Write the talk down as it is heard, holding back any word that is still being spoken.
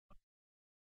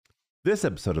This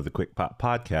episode of the Quick Pop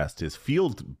Podcast is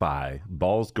fueled by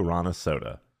Ball's Guarana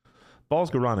Soda. Ball's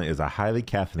Guarana is a highly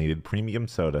caffeinated premium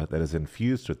soda that is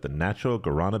infused with the natural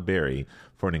guarana berry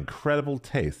for an incredible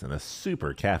taste and a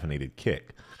super caffeinated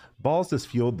kick. Balls has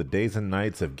fueled the days and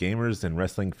nights of gamers and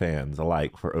wrestling fans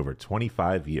alike for over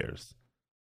 25 years.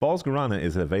 Ball's Guarana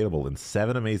is available in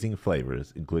 7 amazing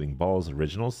flavors, including Ball's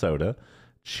Original Soda,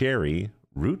 Cherry,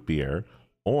 Root Beer,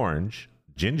 Orange,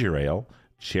 Ginger Ale,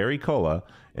 Cherry Cola,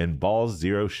 and Ball's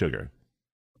Zero Sugar.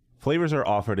 Flavors are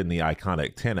offered in the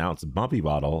iconic 10-ounce bumpy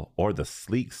bottle or the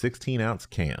sleek 16-ounce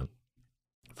can.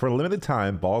 For a limited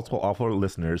time, Balls will offer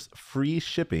listeners free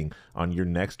shipping on your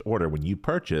next order when you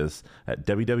purchase at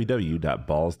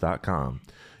www.balls.com.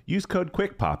 Use code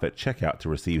QUICKPOP at checkout to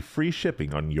receive free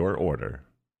shipping on your order.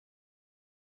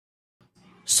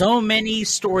 So many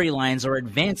storylines are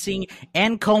advancing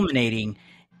and culminating,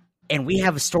 and we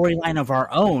have a storyline of our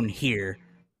own here.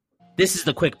 This is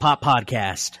the Quick Pop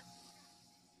Podcast.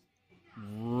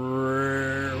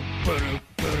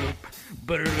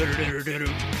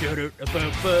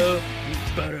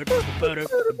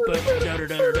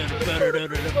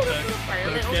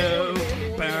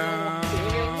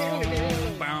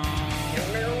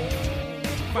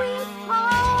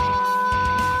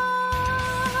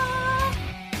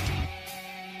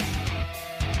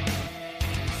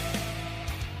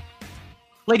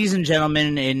 Ladies and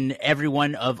gentlemen, and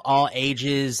everyone of all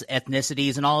ages,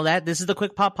 ethnicities, and all of that, this is the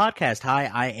Quick Pop Podcast. Hi,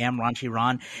 I am Raunchy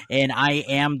Ron, and I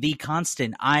am the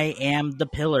constant. I am the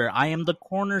pillar. I am the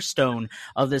cornerstone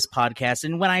of this podcast.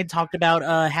 And when I talked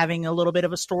about having a little bit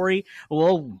of a story,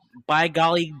 well, by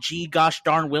golly gee gosh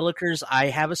darn willikers, I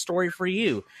have a story for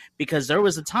you. Because there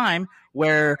was a time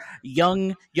where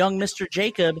young Mr.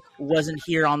 Jacob wasn't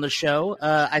here on the show.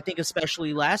 I think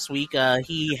especially last week,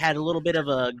 he had a little bit of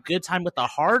a good time with the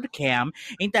hard cam.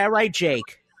 Ain't that right,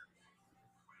 Jake?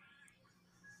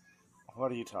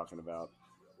 What are you talking about?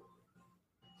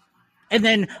 And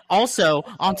then also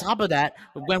on top of that,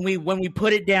 when we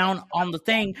put it down on the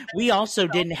thing, we also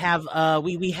didn't have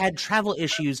we had travel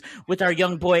issues with our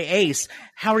young boy Ace.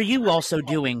 How are you also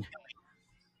doing?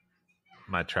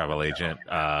 My travel agent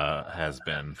has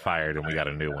been fired and we got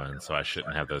a new one, so I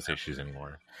shouldn't have those issues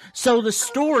anymore. So the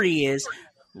story is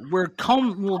will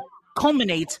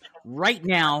culminate right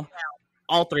now.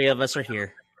 All 3 of us are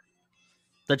here.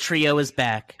 The trio is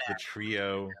back. The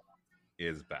trio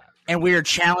is back. And we are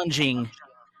challenging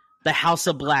the House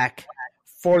of Black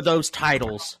for those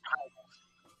titles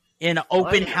in an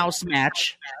open house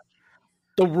match.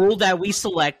 The rule that we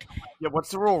select. Yeah,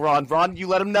 what's the rule, Ron? Ron, you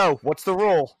let him know. What's the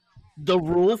rule? The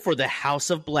rule for the House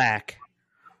of Black,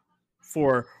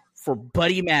 for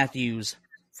Buddy Matthews,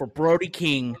 for Brody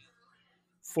King,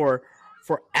 for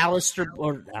Malachi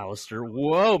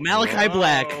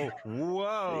Black.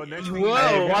 Whoa!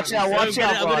 Whoa! Watch out! Watch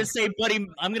out!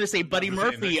 I'm gonna say Buddy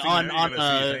Murphy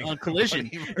on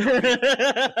Collision.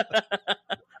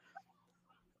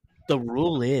 The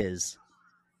rule is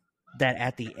that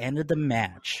at the end of the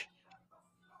match,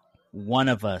 one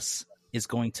of us is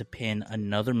going to pin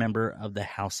another member of the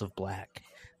House of Black.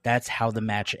 That's how the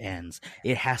match ends.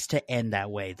 It has to end that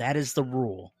way. That is the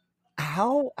rule.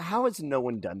 How has no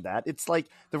one done that? It's like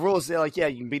the rule is like, yeah,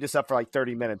 you can beat us up for like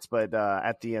 30 minutes, but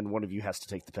at the end, one of you has to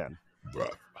take the pin.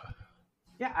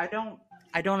 Yeah, I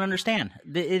don't understand.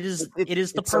 It is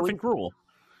the perfect rule.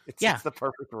 It's the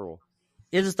perfect rule.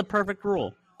 It is the perfect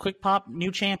rule. Quick Pop,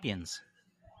 new champions.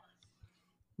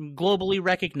 Globally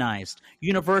recognized.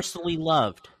 Universally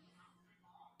loved.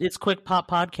 It's Quick Pop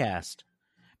Podcast.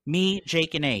 Me,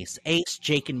 Jake, and Ace. Ace,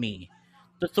 Jake, and me.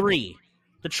 The 3.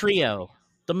 The trio.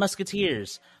 The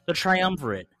Musketeers. The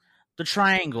Triumvirate. The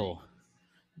Triangle.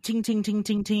 Ting, ting, ting,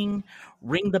 ting, ting.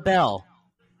 Ring the bell.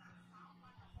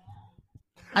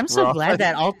 I'm so glad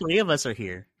that all 3 of us are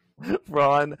here.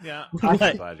 Ron. Yeah, I'm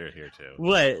glad you're here too.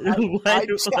 What?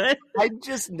 I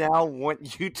just now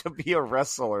want you to be a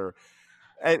wrestler.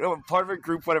 And part of a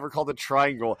group, whatever, called the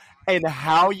Triangle, and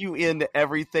how you end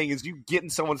everything is you get in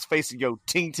someone's face and go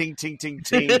ting ting ting ting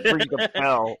ting, ring the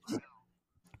bell,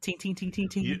 ting ting ting ting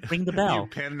ting, ring the bell. You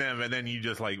pin them and then you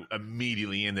just like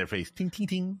immediately in their face, ting ting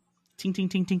ting, ting ting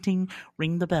ting ting ting,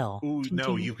 ring the bell. Ooh, ting,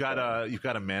 no, ting. you've got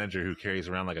a manager who carries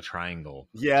around like a triangle.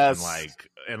 Yes,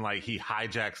 and he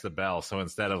hijacks the bell, so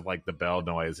instead of like the bell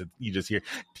noise, you just hear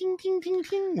ting ting ting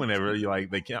ting whenever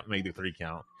they can't make the 3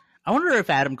 count. I wonder if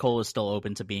Adam Cole is still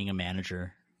open to being a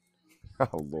manager.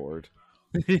 Oh, Lord.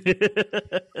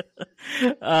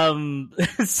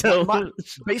 So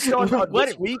based on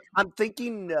this week, I'm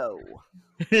thinking no.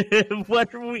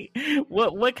 What are we?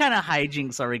 What kind of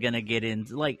hijinks are we gonna get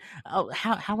into? Like, oh,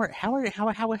 how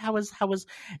was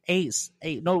Ace?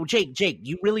 No, Jake,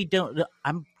 you really don't.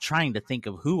 I'm trying to think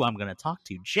of who I'm gonna talk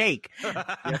to. Jake. Ron,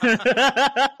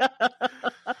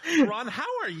 how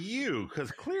are you?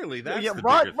 Because clearly that's the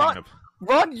bigger thing.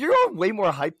 Ron, you're way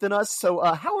more hyped than us. So,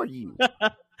 how are you?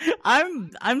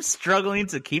 I'm struggling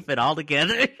to keep it all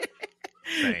together.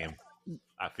 Same.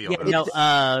 I feel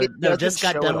just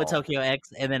got done with Tokyo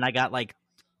X, and then I got like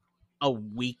a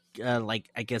week,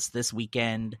 I guess this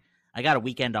weekend. I got a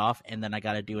weekend off, and then I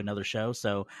got to do another show.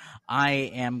 So I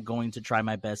am going to try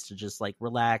my best to just like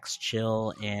relax,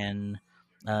 chill, and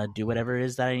do whatever it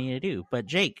is that I need to do. But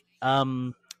Jake,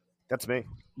 that's me.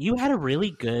 You had a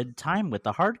really good time with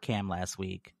the hard cam last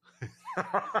week.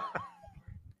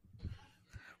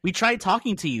 We tried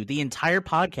talking to you the entire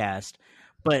podcast,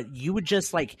 but you would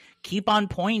just like keep on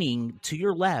pointing to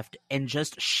your left and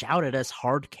just shout at us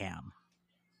hard cam.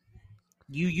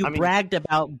 You bragged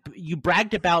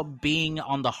about being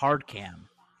on the hard cam.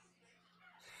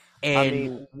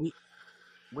 And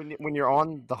when you're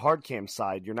on the hard cam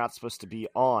side, you're not supposed to be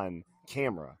on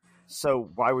camera. So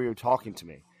why were you talking to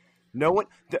me? No one.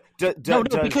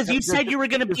 Because you said you were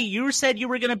going to be. You said you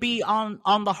were going to be on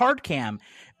the hard cam,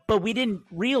 but we didn't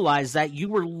realize that you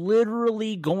were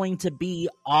literally going to be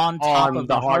on top of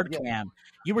the hard cam.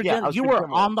 You were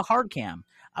on the hard cam.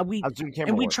 We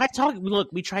tried talking. Look,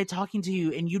 we tried talking to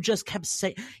you, and you just kept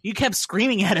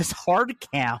screaming at us hard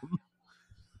cam.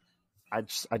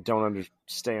 I don't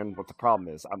understand what the problem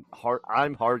is. I'm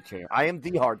hard cam. I am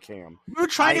the hard cam. We were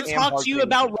trying to talk to you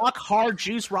about Rock Hard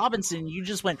Juice Robinson. You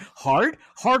just went hard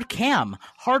cam.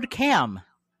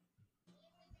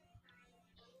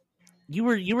 You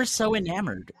were so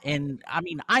enamored, and I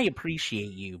mean, I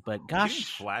appreciate you, but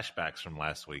gosh, flashbacks from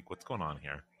last week. What's going on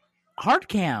here? Hard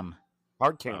cam.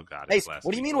 Hard cam. Oh God, Ace,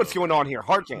 what do you mean? What's going on here?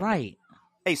 Hard cam. Right.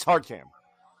 Ace, hard cam.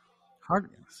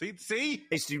 See?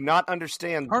 Ace, do you not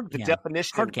understand the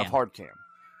definition of hard cam?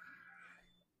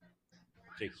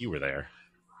 Jake, you were there.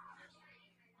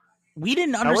 We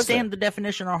didn't understand the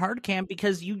definition of hard cam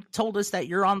because you told us that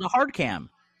you're on the hard cam.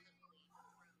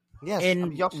 Yes,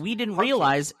 and we didn't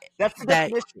realize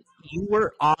that you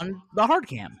were on the hard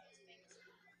cam.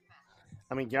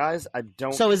 I mean, guys, I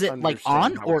don't. So is it like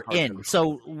on or in?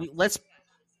 So let's.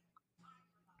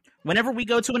 Whenever we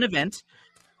go to an event,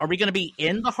 are we going to be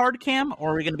in the hard cam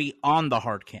or are we going to be on the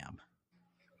hard cam?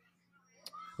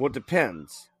 Well, it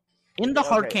depends. In the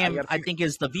hard cam, I think,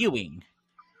 is the viewing.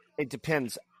 It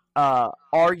depends.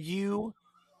 Are you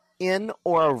in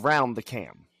or around the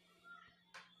cam?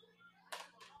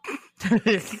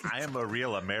 I am a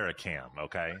real American,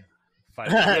 okay?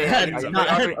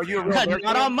 Are you a real American?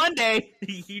 Not on Monday.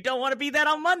 You don't want to be that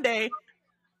on Monday.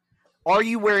 Are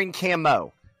you wearing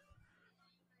camo?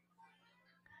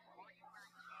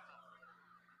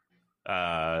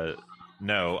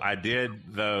 No, I did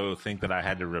though think that I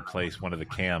had to replace one of the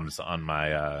cams on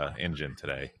my engine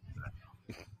today.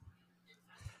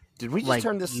 Did we just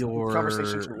turn this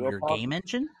conversation to your game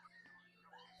engine?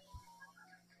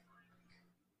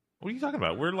 What are you talking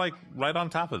about? We're like right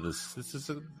on top of this.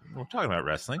 We're talking about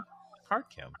wrestling. Hard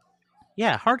cam.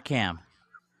 Yeah, hard cam.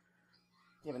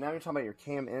 Yeah, but now you're talking about your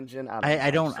cam engine.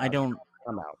 I don't.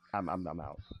 I'm out. I'm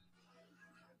out.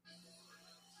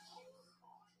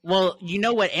 Well, you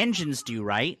know what engines do,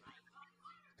 right?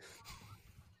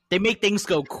 They make things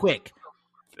go quick.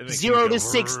 0 to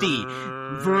 60.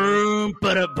 Vroom,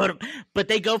 but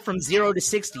they go from 0 to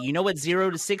 60. You know what 0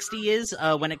 to 60 is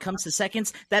when it comes to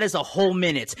seconds? That is a whole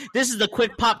minute. This is the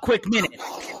Quick Pop Quick Minute.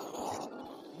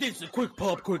 This is a Quick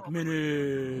Pop Quick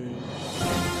Minute.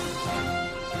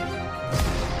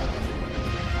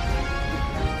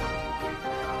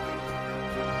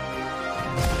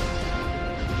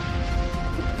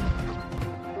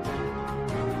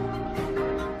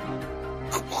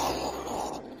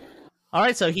 All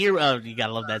right, so here, you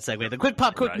gotta love that segue. The Quick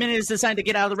Pop Quick Minute is designed to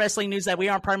get out of the wrestling news that we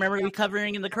aren't primarily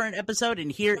covering in the current episode, and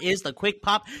here is the Quick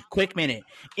Pop Quick Minute.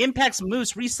 Impact's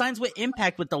Moose re-signs with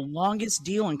Impact with the longest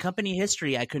deal in company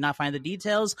history. I could not find the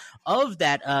details of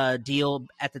that deal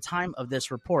at the time of this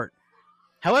report.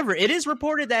 However, it is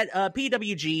reported that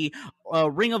PWG,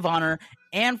 Ring of Honor,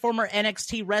 and former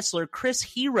NXT wrestler Chris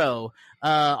Hero,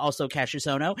 also Cassius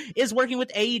Ohno, is working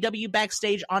with AEW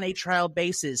backstage on a trial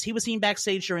basis. He was seen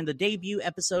backstage during the debut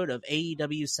episode of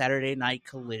AEW Saturday Night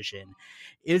Collision.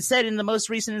 It is said in the most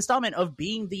recent installment of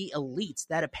Being the Elite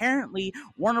that apparently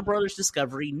Warner Brothers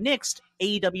Discovery nixed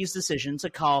AEW's decision to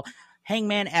call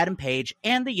Hangman Adam Page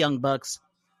and the Young Bucks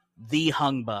the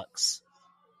Hung Bucks.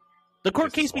 The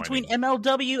court case between disappointing.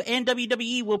 MLW and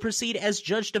WWE will proceed as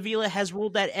Judge Davila has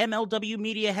ruled that MLW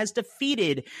Media has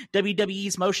defeated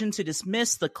WWE's motion to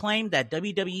dismiss the claim that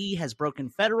WWE has broken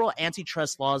federal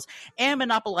antitrust laws and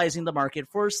monopolizing the market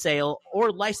for sale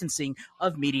or licensing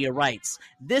of media rights.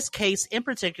 This case in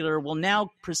particular will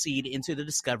now proceed into the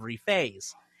discovery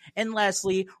phase. And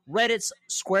lastly, Reddit's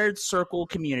Squared Circle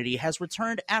community has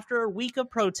returned after a week of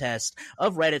protest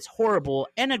of Reddit's horrible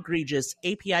and egregious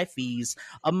API fees,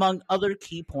 among other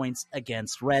key points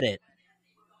against Reddit.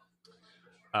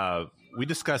 We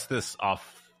discussed this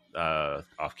off hard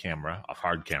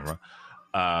camera.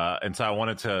 And so I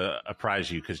wanted to apprise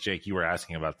you, because Jake, you were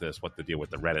asking about this, what the deal with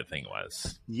the Reddit thing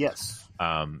was. Yes.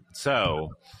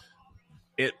 So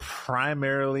it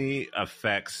primarily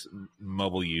affects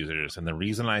mobile users. And the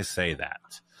reason I say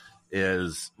that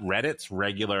is Reddit's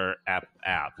regular app,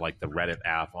 like the Reddit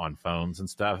app on phones and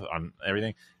stuff, on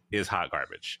everything, is hot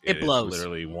garbage. It blows. Is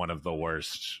literally one of the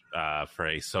worst for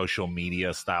a social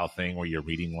media style thing where you're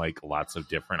reading like lots of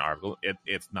different articles.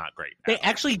 It's not great. They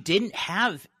actually didn't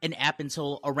have an app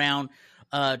until around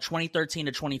 2013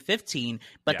 to 2015,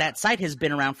 but that site has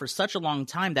been around for such a long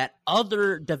time that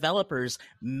other developers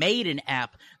made an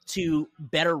app to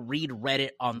better read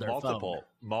Reddit on their phone.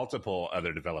 Multiple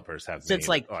other developers have since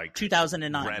made, like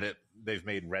 2009. Reddit, they've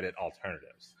made Reddit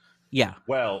alternatives. Yeah.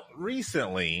 Well,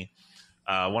 recently,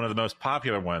 one of the most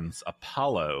popular ones,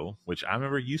 Apollo, which I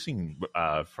remember using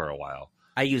for a while.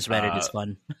 I use Reddit. It's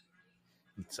fun.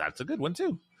 That's a good one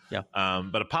too. Yeah.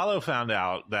 But Apollo found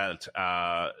out that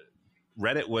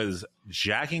Reddit was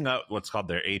jacking up what's called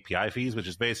their API fees, which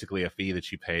is basically a fee that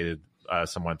you pay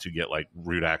someone to get like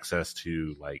root access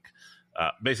to like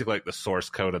basically like the source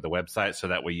code of the website, so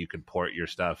that way you can port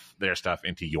their stuff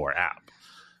into your app.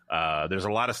 There's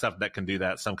a lot of stuff that can do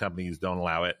that. Some companies don't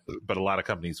allow it, but a lot of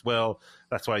companies will.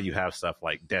 That's why you have stuff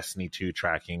like Destiny 2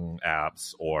 tracking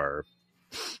apps, or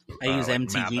I use like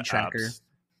MTG Tracker. Apps.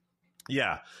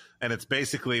 Yeah. And it's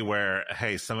basically where,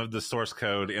 hey, some of the source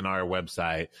code in our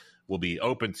website will be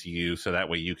open to you, so that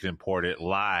way you can import it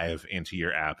live into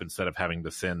your app instead of having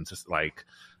to send like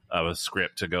a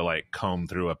script to go like comb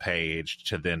through a page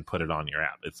to then put it on your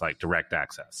app. It's like direct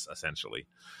access, essentially.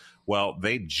 Well,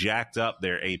 they jacked up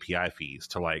their API fees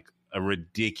to like a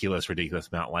ridiculous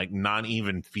amount, like not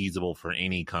even feasible for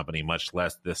any company, much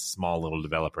less this small little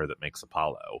developer that makes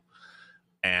Apollo.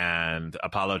 And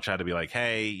Apollo tried to be like,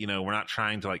 hey, we're not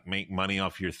trying to like make money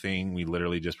off your thing. We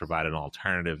literally just provide an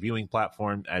alternative viewing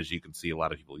platform. As you can see, a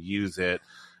lot of people use it.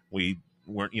 We're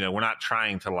not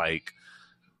trying to like,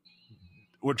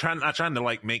 not trying to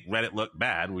like make Reddit look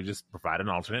bad. We just provide an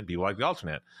alternate. People like the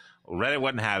alternate. Reddit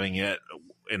wasn't having it.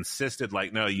 Insisted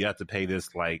like, no, you have to pay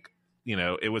this like,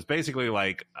 it was basically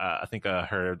like I think I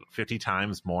heard 50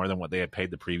 times more than what they had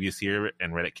paid the previous year,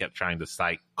 and Reddit kept trying to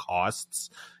cite costs,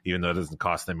 even though it doesn't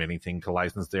cost them anything to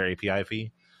license their API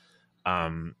fee.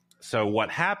 So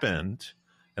what happened,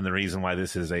 and the reason why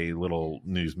this is a little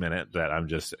news minute that I'm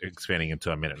just expanding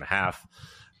into a minute and a half,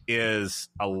 is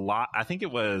a lot. I think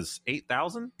it was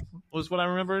 8,000 was what I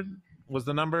remembered was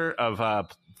the number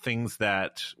of things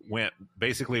that went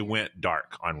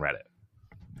dark on Reddit.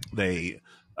 They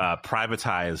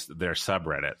privatized their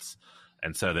subreddits,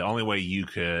 and so the only way you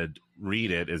could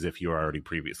read it is if you were already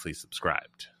previously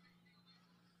subscribed.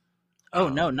 Oh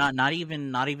no, not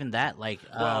even that. Like,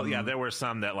 well, yeah, there were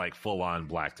some that like full on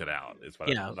blacked it out. Is what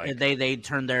like, they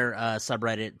turned their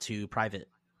subreddit to private.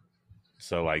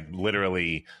 So like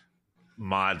literally,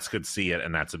 mods could see it,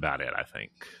 and that's about it, I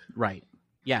think. Right.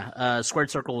 Yeah. Squared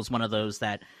Circle was one of those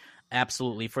that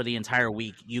absolutely for the entire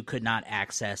week you could not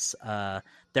access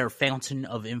their fountain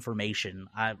of information.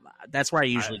 That's where I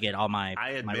usually get all my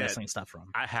wrestling stuff from.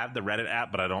 I have the Reddit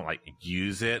app, but I don't like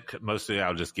use it. Mostly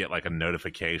I'll just get like a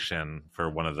notification for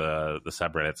one of the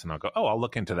subreddits, and I'll go, I'll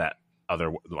look into that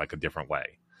other, like a different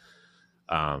way.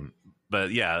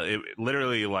 But yeah, it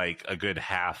literally like a good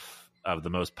half of the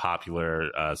most popular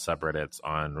subreddits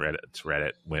on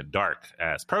Reddit went dark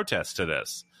as protests to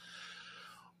this.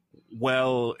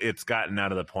 Well, it's gotten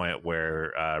out of the point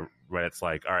where Reddit's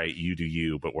like, all right, you do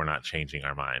you, but we're not changing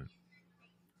our mind.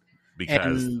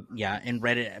 Because and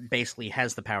Reddit basically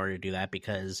has the power to do that,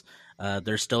 because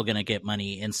they're still going to get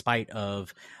money in spite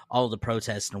of all the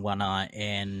protests and whatnot.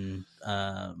 And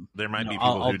there might be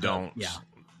people who don't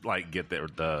like get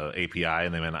the API,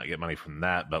 and they may not get money from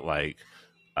that, but like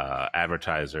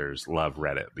advertisers love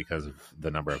Reddit because of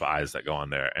the number of eyes that go on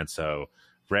there, and so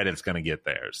Reddit's going to get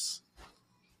theirs.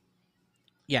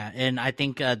 Yeah, and I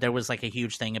think there was like a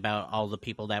huge thing about all the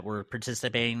people that were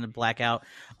participating in the blackout.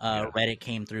 Reddit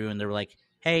came through and they were like,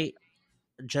 hey,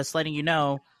 just letting you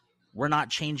know, we're not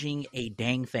changing a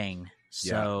dang thing.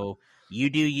 So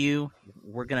you do you.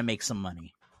 We're gonna make some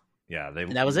money. Yeah,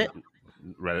 that was it.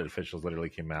 Reddit officials literally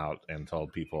came out and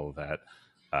told people that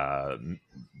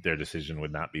their decision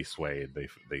would not be swayed.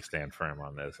 They stand firm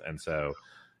on this, and so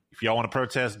if y'all want to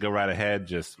protest, go right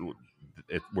ahead.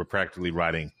 We're practically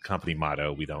writing company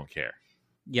motto: we don't care.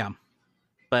 Yeah,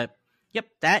 but yep,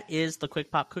 that is the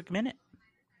Quick Pop Quick Minute.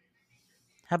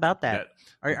 How about that?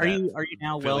 Are you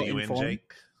now well informed?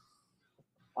 Jake?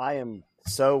 I am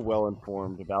so well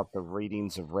informed about the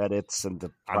ratings of Reddits and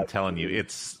the. I'm telling you,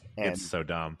 it's so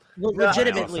dumb. Well,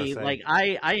 legitimately,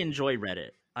 I enjoy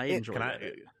Reddit. I enjoy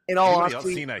Reddit. In all honesty,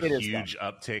 honesty, seen a huge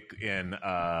uptick in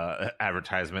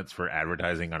advertisements for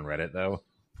advertising on Reddit, though.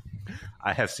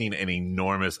 I have seen an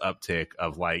enormous uptick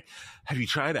of have you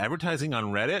tried advertising on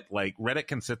Reddit? Like, Reddit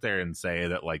can sit there and say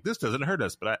that this doesn't hurt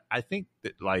us, but I think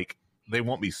that they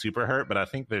won't be super hurt, but I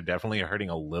think they're definitely hurting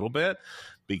a little bit,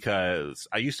 because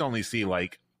I used to only see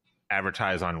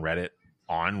advertise on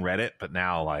Reddit, but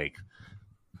now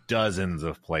dozens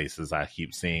of places I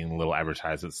keep seeing little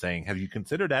advertisements saying, have you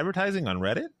considered advertising on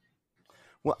Reddit?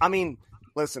 Well, I mean,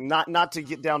 listen, not to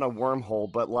get down a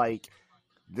wormhole, but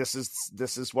this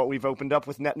is what we've opened up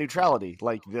with net neutrality.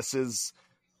 This is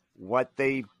what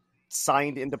they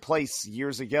signed into place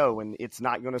years ago, and it's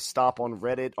not going to stop on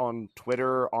Reddit, on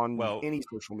Twitter, on any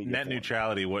social media. Net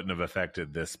neutrality wouldn't have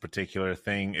affected this particular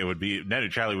thing. Net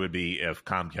neutrality would be if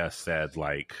Comcast said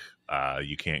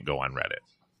you can't go on Reddit.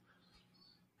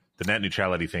 The net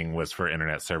neutrality thing was for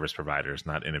internet service providers,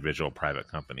 not individual private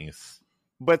companies.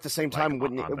 But at the same time,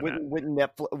 wouldn't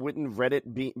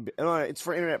Reddit be? It's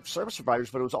for internet service providers,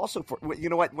 but it was also for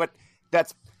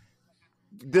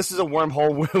this is a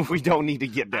wormhole we don't need to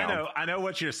get down. I know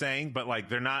what you're saying, but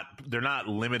they're not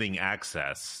limiting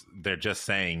access. They're just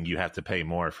saying you have to pay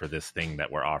more for this thing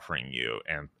that we're offering you.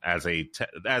 And as a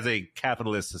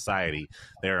capitalist society,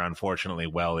 they're unfortunately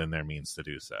well in their means to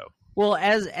do so. Well,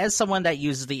 as someone that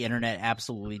uses the internet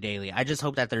absolutely daily, I just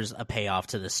hope that there's a payoff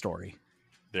to this story.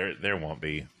 There won't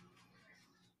be.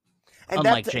 And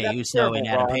unlike Jey Uso and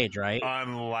Adam Page, right?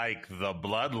 Unlike the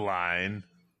Bloodline.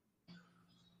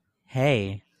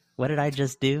 Hey, what did I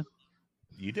just do?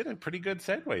 You did a pretty good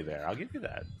segue there. I'll give you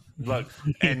that. Look,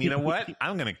 and you know what?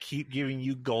 I'm going to keep giving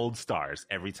you gold stars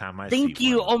every time I see one. Thank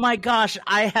you. Oh my gosh,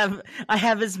 I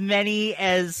have as many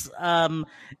as as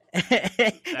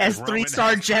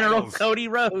 3-star General titles. Cody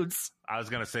Rhodes. I was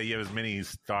going to say you have as many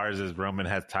stars as Roman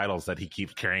has titles that he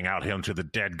keeps carrying out him to the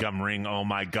dead gum ring. Oh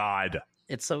my God.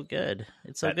 It's so good.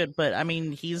 It's so good. But I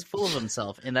mean, he's full of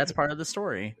himself, and that's part of the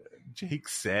story. Jake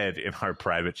said in our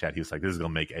private chat, he was like, this is going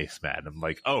to make Ace mad. I'm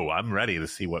like, oh, I'm ready to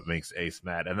see what makes Ace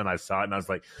mad. And then I saw it and I was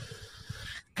like,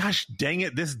 gosh, dang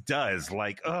it, this does.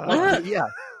 Yeah.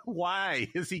 Why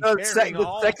is he carrying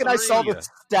all the second three? I saw the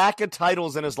stack of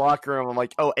titles in his locker room, I'm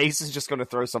like, oh, Ace is just going to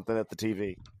throw something at the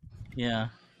TV. Yeah.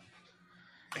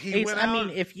 Ace, I mean,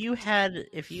 if you had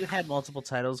multiple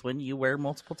titles, wouldn't you wear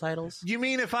multiple titles? You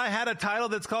mean if I had a title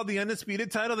that's called the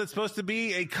Undisputed title that's supposed to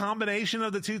be a combination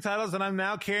of the two titles that I'm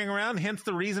now carrying around, hence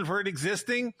the reason for it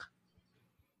existing?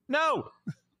 No.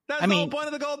 That's the whole point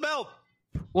of the gold belt.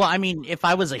 Well, I mean, if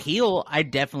I was a heel,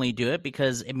 I'd definitely do it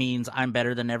because it means I'm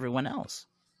better than everyone else.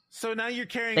 So now you're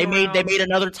carrying They made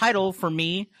another title for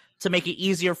me to make it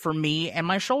easier for me and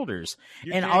my shoulders.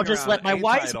 And I'll just let my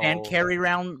wise man carry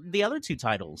around the other two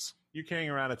titles. You're carrying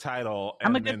around a title and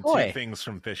I'm a good boy. 2 things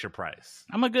from Fisher-Price.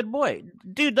 I'm a good boy.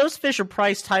 Dude, those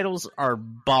Fisher-Price titles are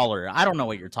baller. I don't know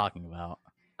what you're talking about.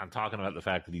 I'm talking about the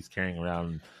fact that he's carrying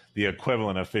around the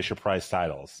equivalent of Fisher-Price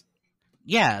titles.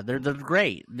 Yeah, they're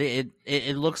great.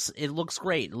 It looks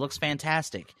great. It looks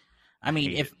fantastic. I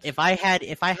mean, if I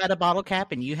had a bottle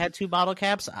cap and you had 2 bottle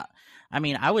caps, I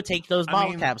mean, I would take those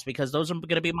bottle caps because those are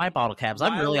going to be my bottle caps.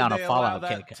 I'm really on a Fallout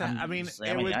kick.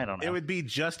 It would be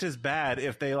just as bad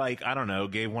if they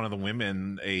gave one of the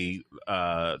women a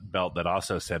belt that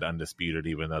also said undisputed,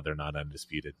 even though they're not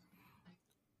undisputed.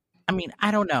 I mean, I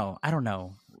don't know.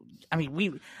 I mean, we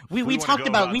talked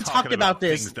about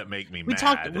this. Things that make me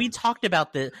mad. We talked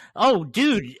about this. Oh,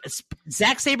 dude,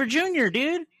 Zack Sabre Jr.,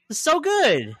 dude. So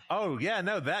good. Oh yeah,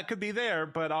 no, that could be there,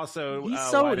 but also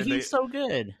he's so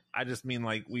good. I just mean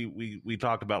we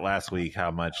talked about last week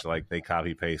how much they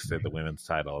copy pasted the women's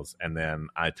titles, and then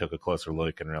I took a closer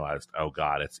look and realized, oh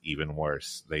God, it's even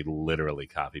worse. They literally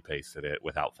copy pasted it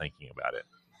without thinking about it.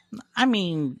 I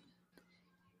mean,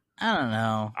 I don't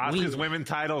know. Asuka's women's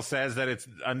title says that it's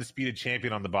undisputed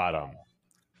champion on the bottom.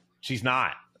 She's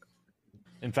not.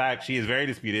 In fact, she is very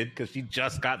disputed because she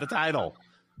just got the title.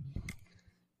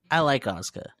 I like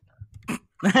Asuka.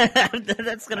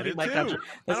 That's gonna be my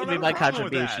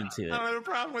contribution to it. I don't have a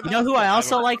problem with You know who I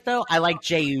also like though? I like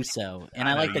Jey Uso, and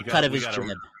I like the cut of his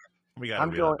jib. We got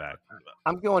to reel it back.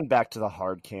 I'm going back to the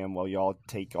hard cam while y'all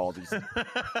take all these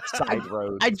side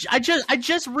roads. I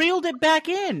just reeled it back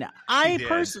in. I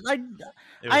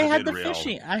had the reel.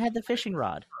 fishing. I had the fishing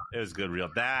rod. It was a good reel.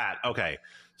 That okay.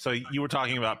 So you were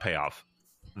talking about payoff.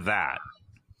 That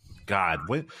God,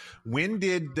 when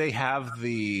did they have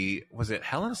was it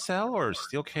Hell in a Cell or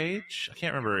Steel Cage? I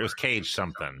can't remember. It was Cage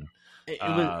something.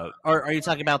 Are you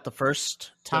talking about the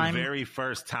first time? The very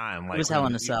first time. Like, it was Hell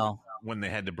in a Cell. When they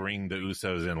had to bring the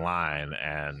Usos in line,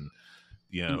 and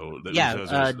the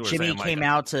Usos were Jimmy came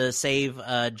out to save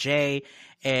Jay,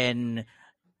 and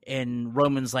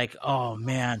Roman's like, "Oh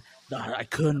man, I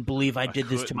couldn't believe I did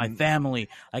this to my family.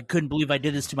 I couldn't believe I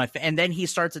did this to my and then he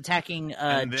starts attacking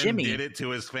and then Jimmy. Did it to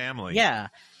his family. Yeah.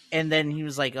 And then he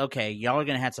was like, "Okay, y'all are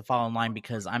gonna have to fall in line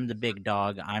because I'm the big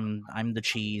dog. I'm the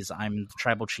cheese. I'm the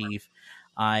tribal chief.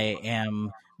 I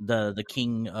am the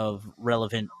king of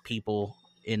relevant people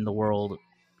in the world."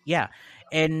 Yeah,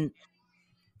 and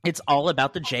it's all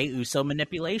about the Jey Uso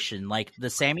manipulation. Like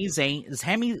the Sami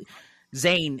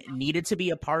Zayn needed to be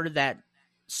a part of that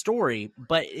story,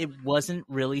 but it wasn't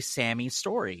really Sami's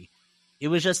story. It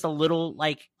was just a little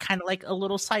kind of like a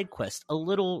little side quest, a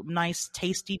little nice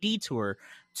tasty detour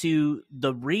to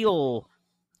the real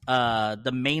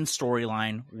the main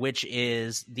storyline, which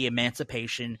is the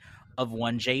emancipation of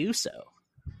one Jey Uso.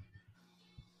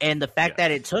 And the fact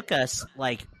that it took us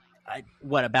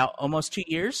about almost 2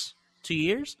 years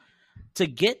to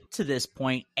get to this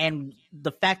point, and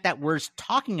the fact that we're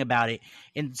talking about it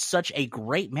in such a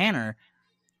great manner,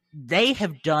 they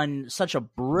have done such a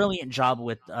brilliant job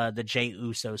with the Jey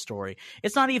Uso story.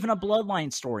 It's not even a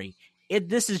bloodline story.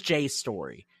 This is Jay's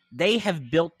story. They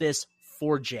have built this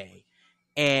for Jay,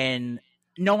 and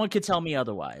no one could tell me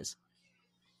otherwise.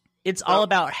 It's all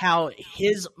about how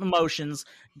his emotions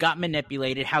got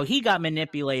manipulated, how he got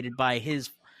manipulated by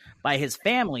his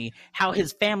family, how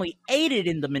his family aided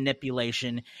in the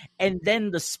manipulation, and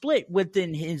then the split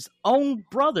within his own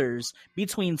brothers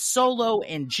between Solo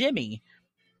and Jimmy.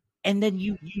 And then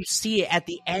you see it at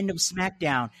the end of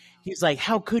SmackDown. He's like,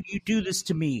 "How could you do this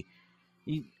to me?"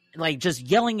 Just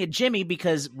yelling at Jimmy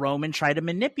because Roman tried to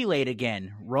manipulate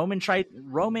again. Roman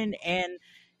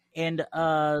and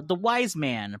the wise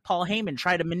man, Paul Heyman,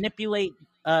 tried to manipulate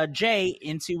Jay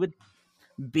into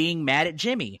being mad at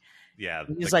Jimmy. Yeah,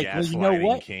 he's like, "Well, you know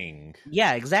what? King."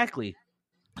 Yeah, exactly.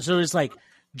 So it's like,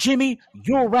 "Jimmy,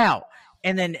 you're out."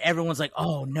 And then everyone's like,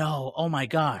 "Oh no, oh my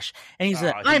gosh." And he's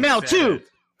like, "I'm out too."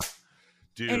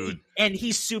 Dude. And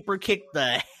he super kicked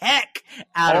the heck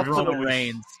out of Roman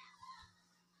Reigns.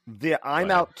 The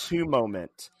 "I'm out too"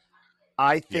 moment,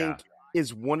 I think,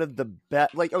 is one of the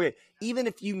best. Even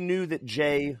if you knew that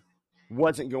Jay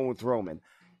wasn't going with Roman,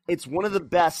 it's one of the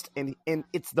best, and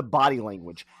it's the body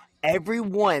language.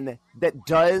 Everyone that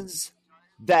does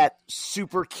that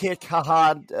super kick,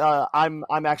 haha,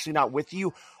 I'm actually not with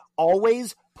you,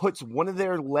 always puts one of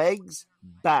their legs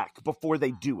back before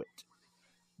they do it.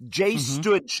 Jay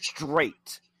stood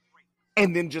straight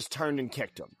and then just turned and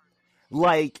kicked him.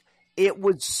 It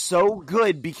was so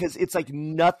good because it's like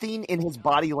nothing in his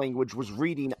body language was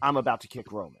reading, "I'm about to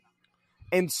kick Roman."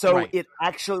 And so it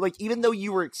actually, even though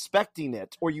you were expecting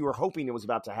it or you were hoping it was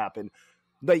about to happen,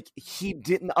 he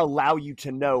didn't allow you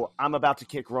to know, "I'm about to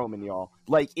kick Roman, y'all."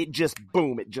 It just,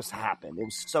 boom, it just happened. It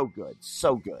was so good.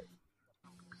 So good.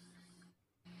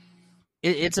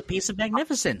 It's a piece of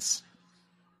magnificence.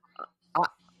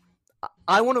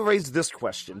 I want to raise this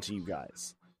question to you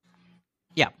guys.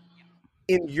 Yeah.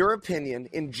 In your opinion,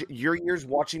 in your years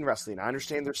watching wrestling, I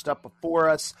understand there's stuff before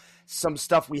us, some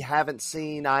stuff we haven't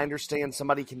seen. I understand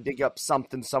somebody can dig up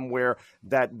something somewhere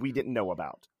that we didn't know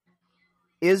about.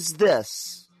 Is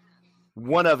this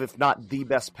one of, if not the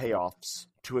best payoffs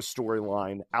to a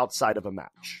storyline outside of a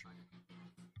match?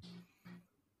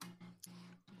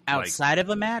 Outside of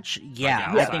a match?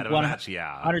 Yeah. I think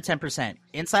 110%.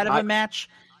 Inside of a match,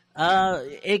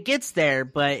 it gets there,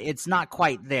 but it's not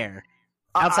quite there.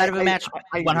 Outside of a match,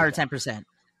 110%.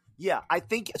 Yeah, I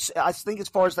think as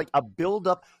far as a build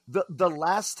up, the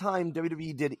last time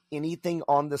WWE did anything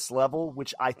on this level,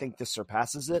 which I think this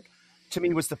surpasses it, to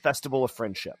me was the Festival of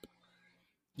Friendship.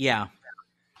 Yeah.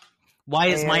 Why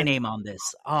is my name on this?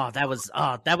 That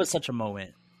was such a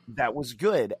moment. That was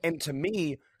good. And to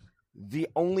me, the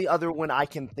only other one I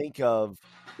can think of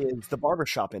is the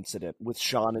barbershop incident with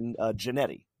Shawn and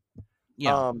Jannetty.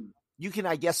 Yeah. You can,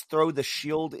 I guess, throw the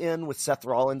Shield in with Seth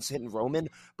Rollins hitting Roman,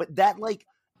 but that,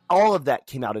 all of that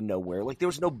came out of nowhere. There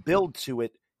was no build to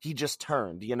it. he just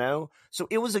turned, you know? So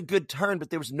it was a good turn, but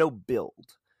there was no build.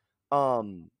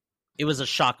 It was a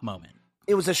shock moment.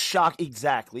 It was a shock,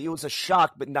 exactly. It was a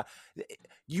shock, but not.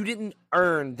 You didn't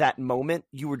earn that moment.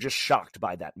 You were just shocked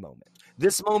by that moment.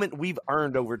 This moment we've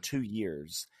earned over 2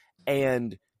 years,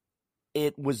 and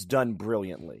it was done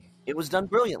brilliantly. It was done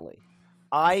brilliantly.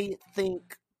 I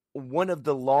think one of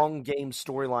the long game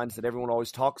storylines that everyone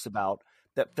always talks about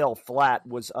that fell flat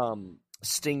was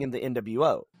Sting and the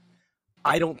NWO.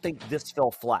 I don't think this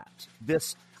fell flat.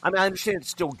 I understand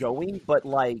it's still going, but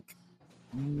like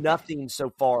nothing so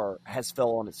far has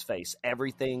fell on its face.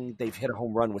 Everything, they've hit a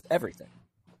home run with everything.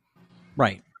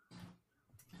 Right.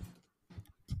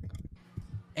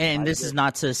 And this is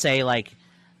not to say like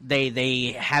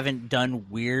they haven't done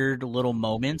weird little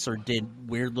moments or did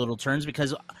weird little turns,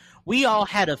 because we all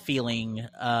had a feeling,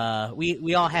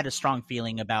 we all had a strong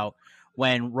feeling about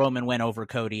when Roman went over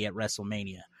Cody at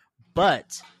WrestleMania.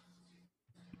 But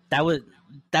that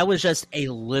was just a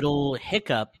little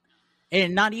hiccup,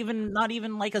 and not even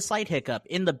like a slight hiccup.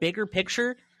 In the bigger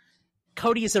picture,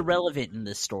 Cody is irrelevant in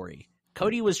this story.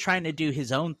 Cody was trying to do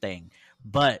his own thing,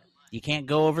 but you can't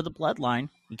go over the bloodline.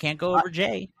 You can't go over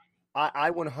Jay.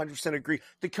 I 100% agree.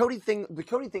 The Cody thing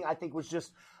I think was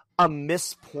just a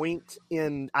mispoint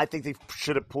in. I think they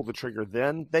should have pulled the trigger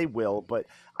then. They will, but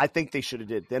I think they should have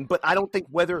did then. But I don't think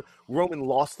whether Roman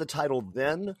lost the title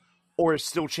then or is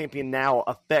still champion now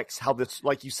affects how this,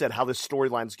 like you said, how this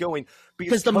storyline's going.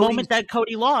 Because the moment that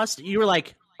Cody lost, you were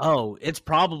like, oh, it's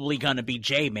probably going to be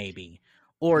Jay maybe.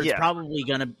 Or it's probably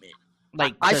going to be,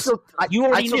 like, you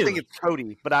already knew. I still think it's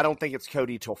Cody, but I don't think it's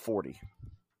Cody till 40.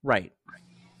 Right.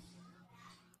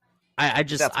 I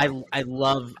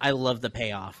love the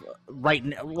payoff right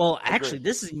now. Well, actually,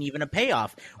 this isn't even a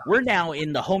payoff. We're now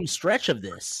in the home stretch of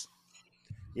this.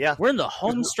 Yeah, we're in the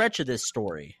home stretch of this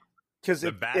story. Because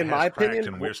in my opinion,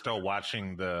 and we're still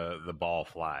watching the ball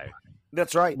fly.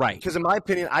 That's right. Right. Because in my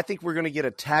opinion, I think we're going to get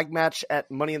a tag match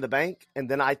at Money in the Bank, and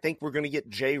then I think we're going to get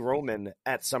Jay Roman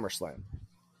at SummerSlam.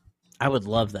 I would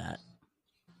love that.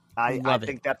 I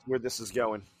think that's where this is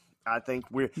going. I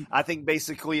think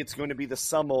basically it's going to be the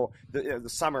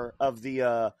summer of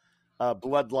the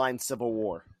Bloodline Civil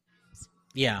War.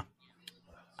 Yeah,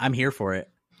 I'm here for it.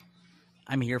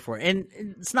 And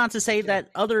it's not to say that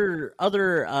other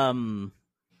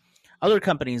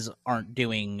companies aren't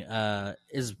doing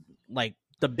is like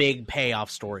the big payoff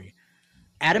story.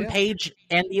 Adam Page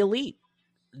and the Elite,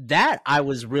 that I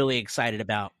was really excited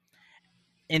about,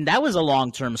 and that was a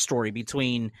long-term story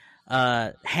between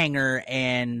Hanger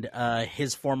and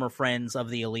his former friends of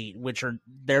the Elite,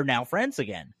 they're now friends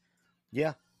again.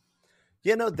 Yeah.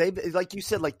 Yeah, no, they, like you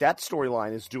said, like that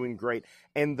storyline is doing great,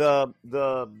 and the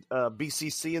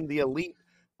BCC and the Elite,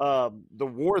 the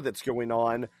war that's going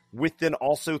on, with then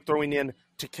also throwing in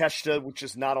Takeshita, which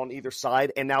is not on either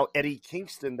side, and now Eddie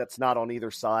Kingston, that's not on either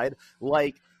side.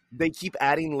 Like they keep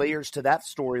adding layers to that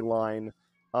storyline,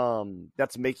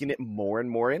 that's making it more and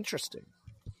more interesting.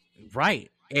 Right,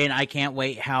 and I can't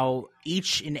wait how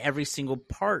each and every single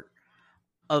part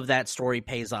of that story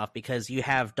pays off, because you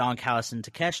have Don Callis and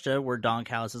Takeshita, where Don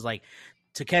Callis is like,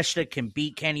 Takeshita can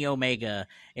beat Kenny Omega,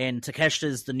 and Takeshita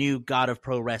is the new god of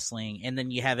pro wrestling. And then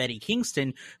you have Eddie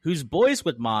Kingston, who's boys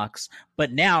with Mox,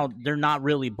 but now they're not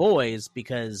really boys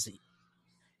because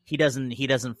he doesn't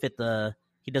fit the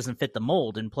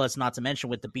mold. And plus, not to mention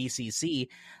with the BCC,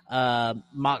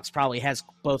 Mox probably has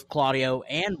both Claudio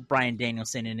and Bryan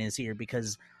Danielson in his ear,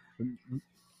 because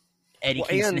Eddie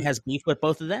Kingston has beef with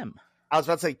both of them. I was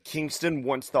about to say, Kingston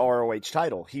wants the ROH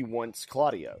title. He wants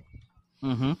Claudio.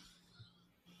 Mm-hmm.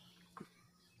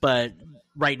 But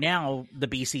right now, the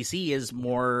BCC is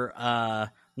more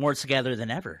together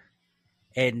than ever,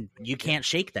 and you can't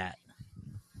shake that.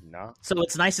 No. So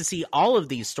it's nice to see all of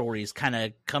these stories kind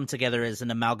of come together as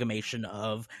an amalgamation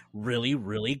of really,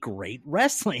 really great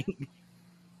wrestling.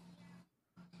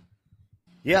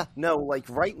 Yeah, no, like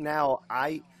right now,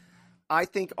 I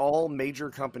think all major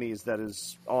companies that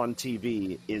is on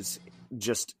TV is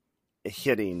just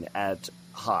hitting at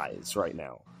highs right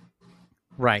now.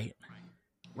 Right.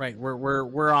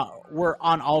 We're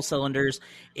on all cylinders.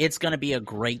 It's going to be a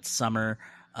great summer.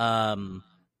 I'm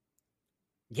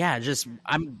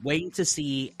waiting to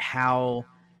see how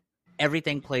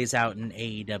everything plays out in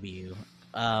AEW,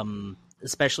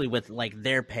 especially with like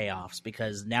their payoffs,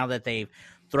 because now that they've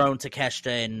thrown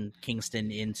Takeshita and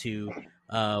Kingston into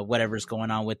whatever's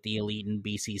going on with the Elite and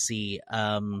BCC,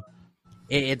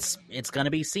 it's going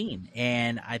to be seen,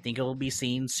 and I think it will be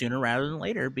seen sooner rather than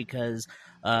later, because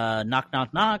knock,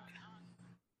 knock, knock,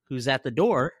 who's at the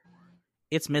door?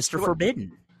 It's Mr.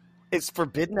 Forbidden. Is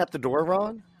Forbidden at the door,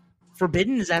 Ron?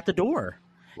 Forbidden is at the door.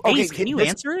 Okay, Ace, can you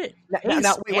answer it?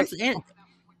 Now, wait.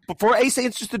 Before Ace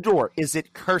answers the door, is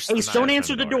it cursed? Ace, don't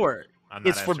answer the door.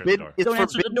 It's forbidden. It's don't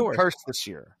answer the door. Cursed this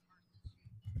year.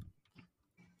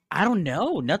 I don't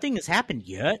know. Nothing has happened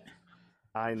yet.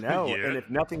 I know, and if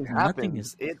nothing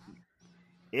happens, it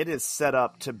is set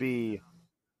up to be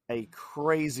a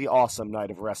crazy awesome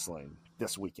night of wrestling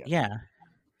this weekend.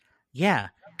 Yeah,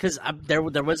 because there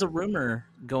was a rumor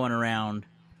going around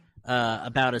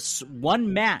about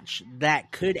one match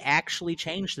that could actually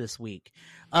change this week.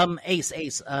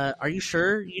 Ace, are you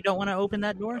sure you don't want to open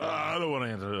that door? I don't want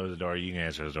to answer the door. You can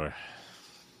answer the door.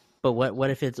 But what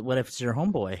if it's your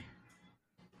homeboy?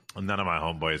 None of my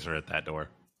homeboys are at that door.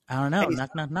 I don't know.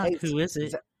 Knock. Who is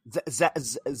it?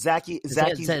 Zachy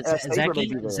Saber. Zachy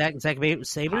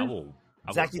Saber.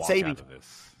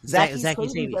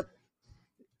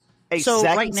 So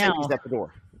right now, at the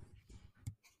door.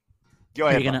 Go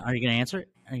ahead. Are you gonna answer it?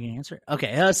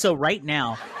 Okay. So right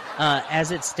now,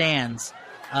 as it stands,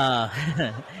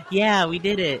 yeah, we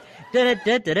did it.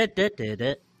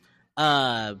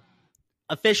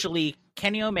 Officially,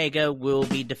 Kenny Omega will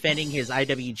be defending his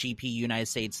IWGP United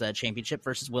States Championship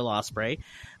versus Will Ospreay.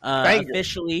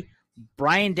 Officially,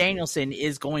 Bryan Danielson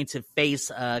is going to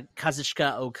face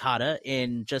Kazuchika Okada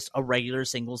in just a regular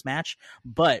singles match.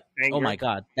 But oh my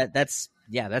god, that's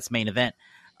main event.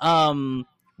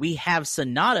 We have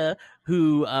Sonata,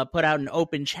 who put out an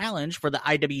open challenge for the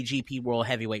IWGP World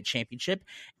Heavyweight Championship,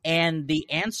 and the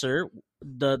answer,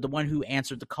 the one who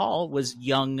answered the call, was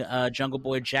young Jungle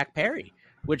Boy Jack Perry,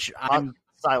 which I'm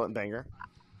silent banger.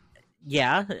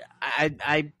 Yeah,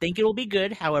 I think it will be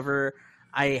good. However,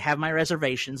 I have my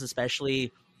reservations,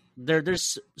 especially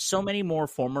there's so many more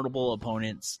formidable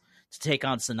opponents to take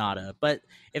on Sonata. But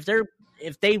if they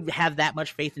have that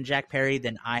much faith in Jack Perry,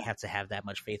 then I have to have that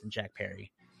much faith in Jack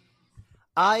Perry.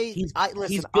 He's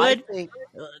good.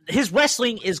 His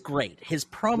wrestling is great. His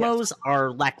promos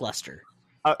are lackluster.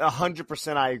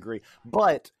 100%, I agree.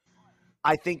 But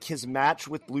I think his match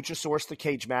with Luchasaurus, the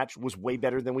cage match, was way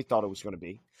better than we thought it was going to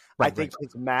be. I think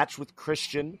his match with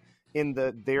Christian in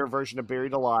their version of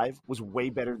Buried Alive was way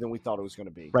better than we thought it was going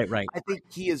to be. Right. I think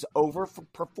he is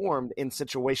overperformed in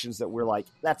situations that we're like,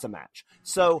 that's a match.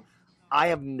 So I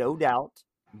have no doubt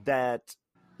that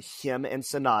him and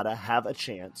Sonata have a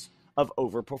chance of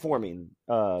overperforming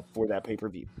for that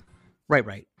pay-per-view.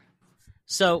 Right.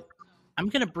 So I'm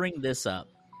going to bring this up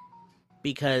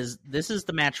because this is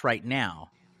the match right now,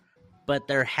 but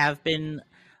there have been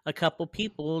a couple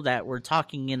people that were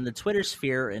talking in the Twitter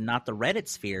sphere and not the Reddit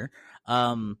sphere.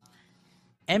 MJF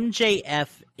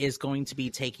is going to be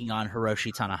taking on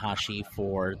Hiroshi Tanahashi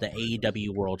for the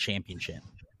AEW World Championship.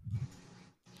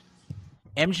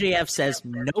 MJF says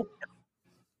nope.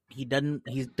 He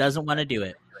doesn't want to do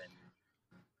it.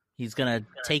 He's going to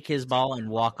take his ball and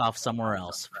walk off somewhere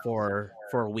else for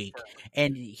a week.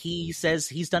 And he says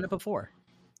he's done it before.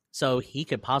 So he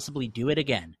could possibly do it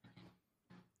again.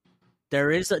 There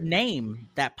is a name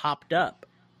that popped up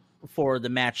for the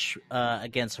match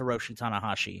against Hiroshi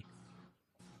Tanahashi.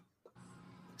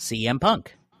 CM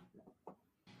Punk.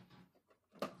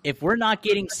 If we're not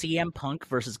getting CM Punk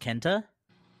versus Kenta,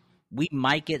 we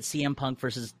might get CM Punk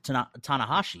versus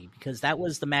Tanahashi, because that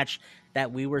was the match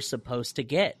that we were supposed to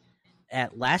get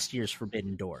at last year's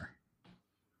Forbidden Door.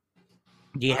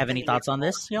 Do you have any thoughts on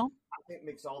this, y'all? I think it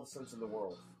makes all the sense in the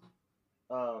world.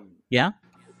 Yeah?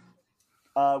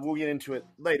 We'll get into it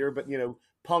later, but,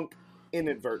 Punk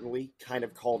inadvertently kind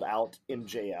of called out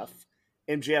MJF.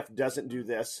 MJF doesn't do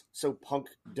this, so Punk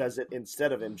does it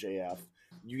instead of MJF.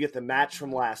 You get the match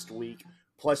from last week,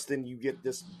 plus then you get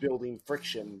this building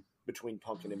friction between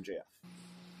Punk and MJF.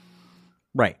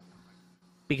 Right.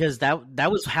 Because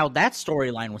that was how that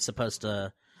storyline was supposed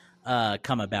to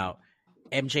come about.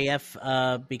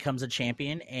 MJF becomes a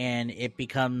champion, and it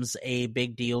becomes a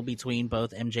big deal between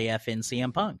both MJF and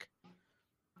CM Punk.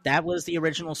 That was the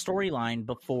original storyline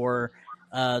before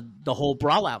the whole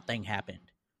brawl-out thing happened.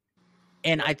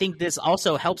 And I think this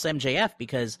also helps MJF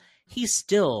because he's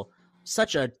still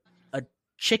such a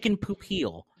chicken poop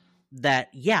heel that,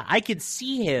 yeah, I could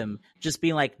see him just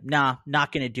being like, nah,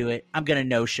 not going to do it. I'm going to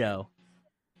no-show.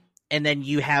 And then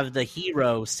you have the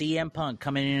hero, CM Punk,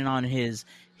 coming in on his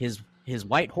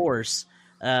white horse.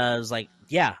 Was like,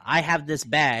 yeah, I have this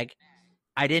bag.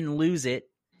 I didn't lose it.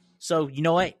 So, you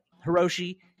know what,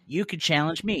 Hiroshi? You could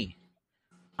challenge me.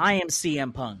 I am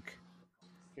CM Punk.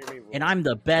 And I'm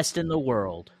the best in the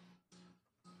world.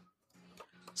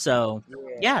 So,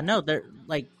 yeah, no, they're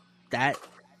like that.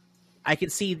 I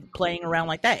could see playing around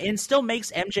like that. And it still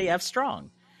makes MJF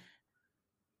strong.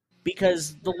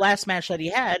 Because the last match that he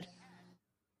had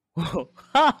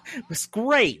was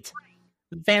great.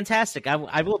 fantastic.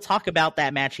 I will talk about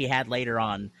that match he had later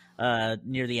on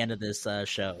near the end of this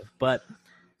show. But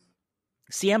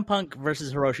CM Punk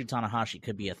versus Hiroshi Tanahashi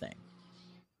could be a thing.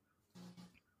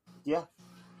 Yeah.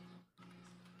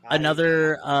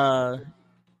 Another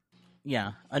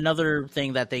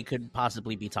thing that they could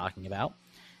possibly be talking about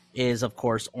is, of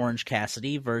course, Orange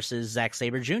Cassidy versus Zack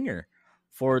Sabre Jr.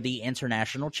 for the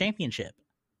International Championship.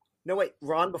 No, wait,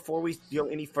 Ron, before we go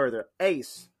any further,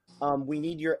 Ace, we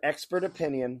need your expert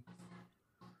opinion.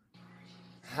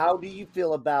 How do you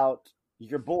feel about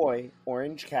your boy,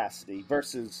 Orange Cassidy,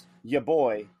 versus your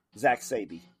boy, Zack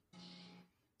Sabre?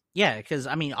 Yeah, because,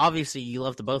 I mean, obviously you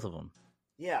love the both of them.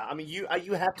 Yeah, I mean, you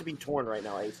have to be torn right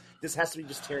now, Ace. This has to be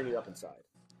just tearing you up inside.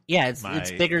 Yeah,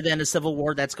 it's bigger than a civil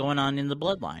war that's going on in the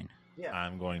bloodline. Yeah.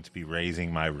 I'm going to be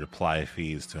raising my reply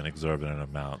fees to an exorbitant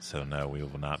amount, so no, we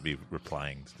will not be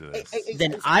replying to this.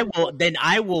 Then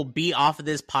I will be off of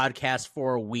this podcast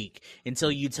for a week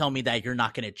until you tell me that you're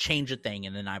not going to change a thing,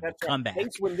 and then I will come back.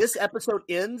 Ace, when this episode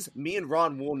ends, me and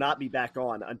Ron will not be back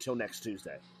on until next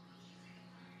Tuesday.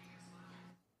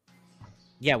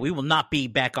 Yeah, we will not be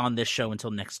back on this show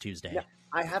until next Tuesday. Yeah,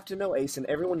 I have to know, Ace, and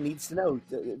everyone needs to know.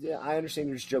 I understand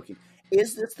you're just joking.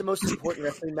 Is this the most important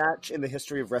wrestling match in the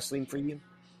history of wrestling for you?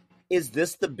 Is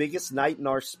this the biggest night in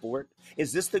our sport?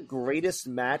 Is this the greatest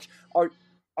match? Are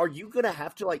you going to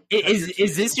have to, like...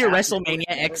 Is this your WrestleMania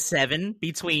X7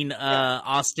 between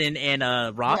Austin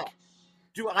and Rock? Yeah.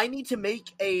 Do I need to make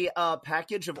a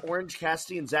package of Orange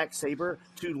Cassidy and Zack Sabre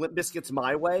to Limp Bizkit's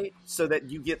My Way so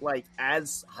that you get, like,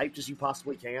 as hyped as you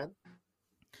possibly can?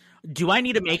 Do I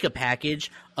need to make a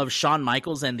package of Shawn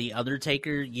Michaels and The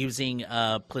Undertaker using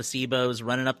Placebo's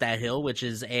Running Up That Hill, which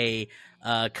is a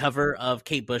cover of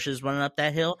Kate Bush's Running Up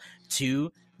That Hill,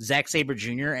 to Zack Sabre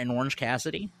Jr. and Orange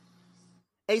Cassidy?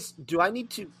 Ace, do I need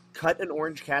to cut an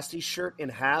Orange Cassidy shirt in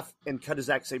half and cut a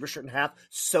Zack Sabre shirt in half,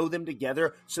 sew them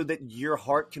together so that your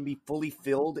heart can be fully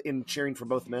filled in cheering for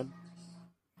both men?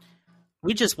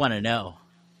 We just want to know.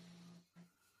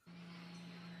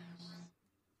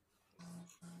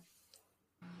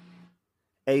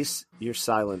 Ace, your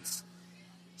silence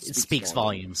speaks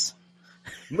volumes.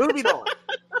 Moving on.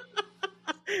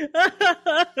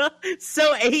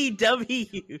 So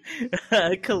AEW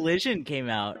Collision came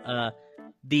out.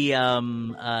 The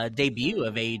debut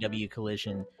of AEW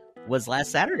Collision was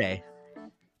last Saturday.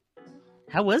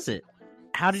 How was it?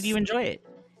 How did you enjoy it?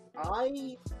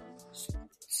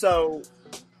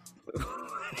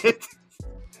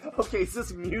 Okay, is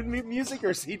this mute music, or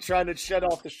is he trying to shut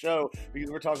off the show because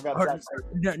we're talking about Zack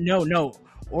Sabre? No.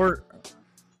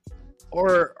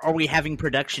 Or are we having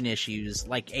production issues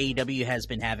like AEW has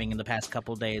been having in the past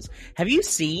couple of days? Have you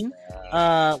seen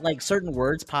like certain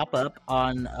words pop up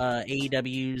on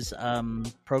AEW's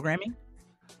programming?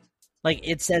 Like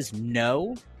it says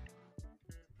no.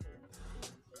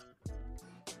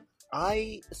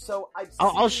 I'll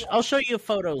show you a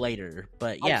photo later,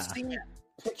 but yeah. I've seen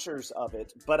pictures of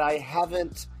it, but I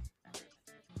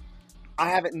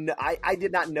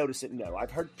did not notice it. No,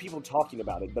 I've heard people talking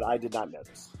about it, but I did not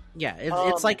notice. Yeah,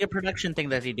 it's like a production thing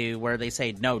that they do where they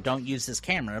say, no, don't use this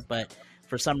camera, but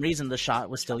for some reason the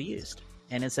shot was still used.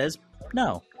 And it says,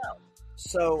 no.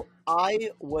 So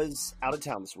I was out of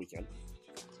town this weekend.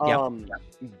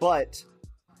 But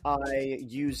I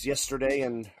used yesterday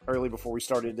and early before we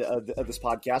started this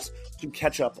podcast to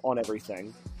catch up on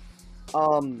everything.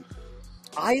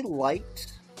 I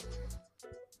liked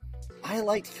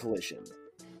Collision,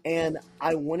 and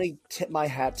I want to tip my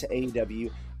hat to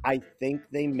AEW. I think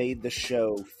they made the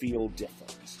show feel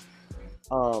different.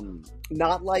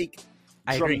 Not like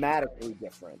dramatically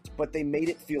different, but they made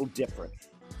it feel different.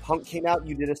 Punk came out,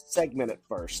 you did a segment at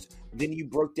first. Then you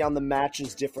broke down the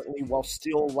matches differently while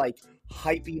still like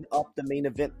hyping up the main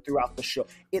event throughout the show.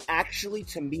 It actually,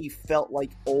 to me, felt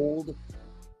like old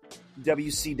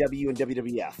WCW and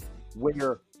WWF,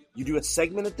 where you do a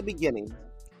segment at the beginning,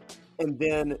 and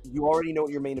then you already know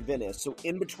what your main event is. So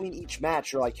in between each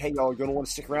match, you're like, hey, y'all are going to want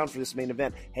to stick around for this main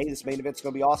event. Hey, this main event's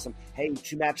going to be awesome. Hey,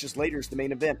 2 matches later is the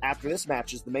main event. After this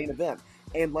match is the main event.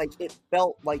 And, like, it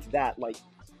felt like that. Like,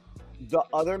 the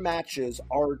other matches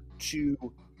are to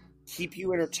keep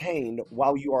you entertained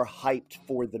while you are hyped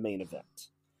for the main event.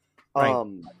 Right.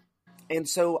 And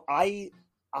so I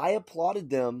applauded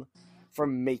them for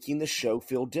making the show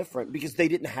feel different because they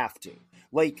didn't have to.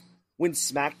 Like, when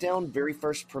SmackDown very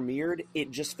first premiered,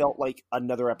 it just felt like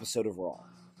another episode of Raw.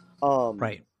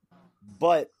 Right.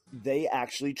 But they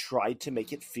actually tried to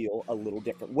make it feel a little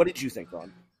different. What did you think,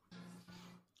 Ron?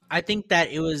 I think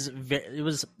that it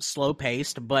was slow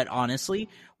paced, but honestly,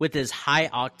 with as high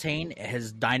octane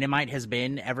as Dynamite has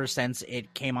been ever since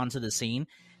it came onto the scene,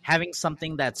 having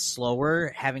something that's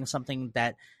slower, having something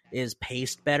that is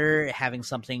paced better, having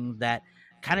something that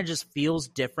kind of just feels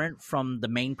different from the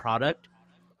main product.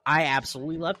 I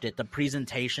absolutely loved it. The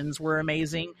presentations were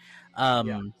amazing.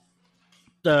 Yeah.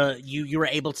 You were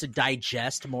able to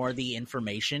digest more of the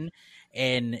information,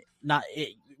 and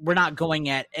we're not going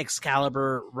at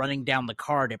Excalibur running down the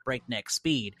card at breakneck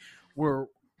speed.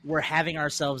 We're having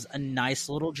ourselves a nice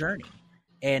little journey,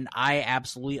 and I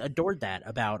absolutely adored that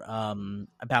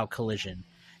about Collision.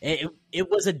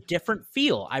 It was a different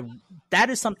feel.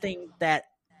 That is something that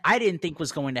I didn't think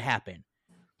was going to happen.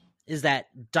 Is that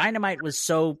Dynamite was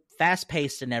so fast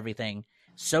paced and everything,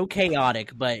 so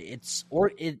chaotic, but it's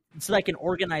like an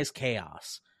organized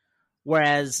chaos.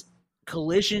 Whereas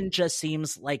Collision just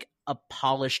seems like a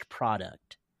polished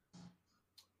product.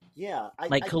 Yeah,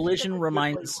 Like I think that's a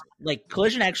good way.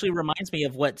 Collision actually reminds me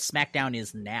of what SmackDown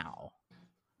is now.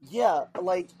 Yeah,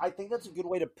 like I think that's a good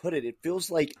way to put it. It feels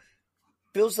like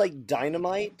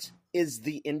Dynamite is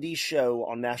the indie show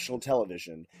on national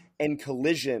television, and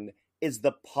Collision is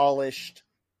the polished,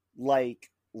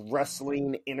 like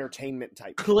wrestling entertainment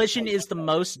type. Collision is the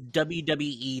most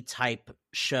WWE type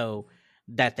show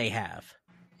that they have.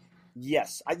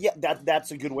 Yes, yeah, that's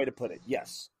a good way to put it.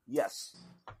 Yes, yes.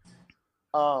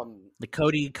 The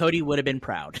Cody would have been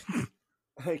proud.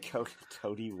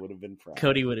 Cody would have been proud.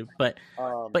 Cody would have,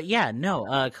 but yeah,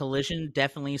 no. Collision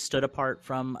definitely stood apart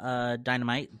from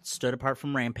Dynamite. Stood apart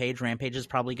from Rampage. Rampage is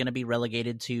probably going to be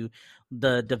relegated to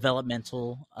the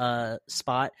developmental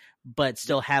spot, but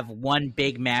still have one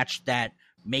big match that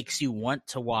makes you want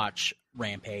to watch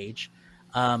Rampage.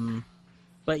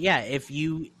 But yeah,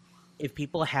 if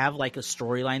people have like a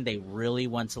storyline they really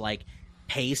want to like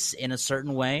pace in a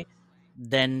certain way,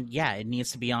 then yeah, it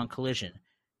needs to be on Collision.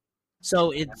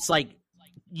 So it's like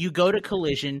you go to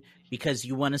Collision because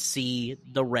you want to see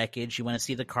the wreckage, you want to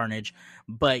see the carnage,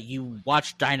 but you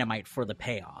watch Dynamite for the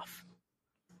payoff.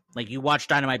 Like you watch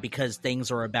Dynamite because things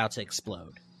are about to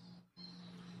explode.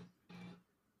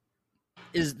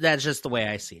 That's just the way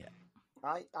I see it.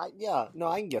 Yeah, no,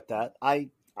 I can get that. I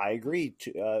agree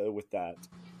with that.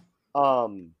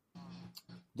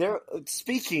 There.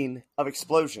 Speaking of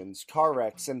explosions, car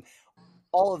wrecks, and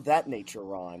all of that nature,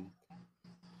 Ron.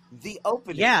 The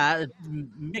opening. Yeah,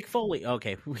 Mick Foley.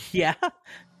 Okay, yeah.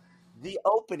 The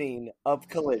opening of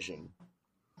Collision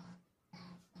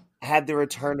had the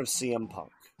return of CM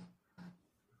Punk.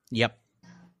 Yep.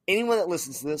 Anyone that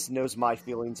listens to this knows my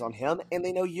feelings on him, and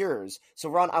they know yours. So,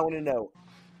 Ron, I want to know.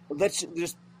 Let's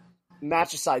just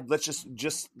match aside. Let's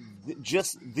just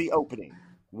the opening.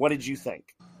 What did you think?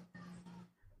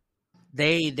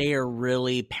 They are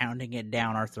really pounding it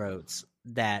down our throats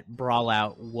that Brawl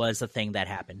Out was a thing that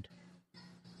happened.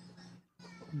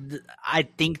 I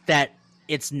think that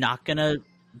there's not gonna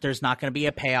be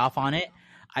a payoff on it.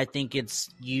 I think it's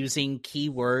using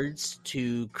keywords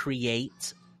to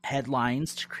create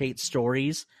headlines, to create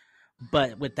stories.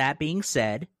 But with that being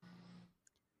said,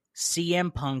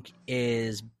 CM Punk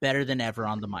is better than ever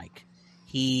on the mic.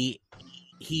 He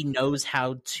knows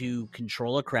how to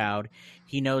control a crowd.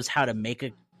 He knows how to make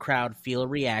a crowd feel a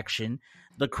reaction.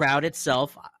 The crowd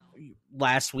itself,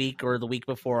 last week or the week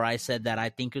before, I said that I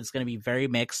think it's going to be very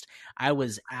mixed. I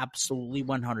was absolutely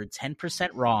 110%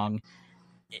 wrong.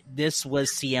 This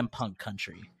was CM Punk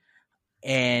country.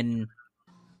 And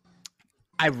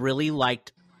I really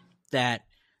liked that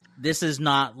this is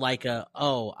not like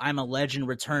I'm a legend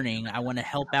returning, I want to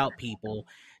help out people.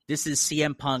 This is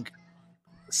CM Punk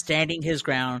standing his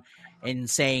ground and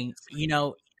saying,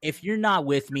 if you're not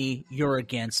with me, you're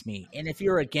against me. And if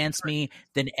you're against me,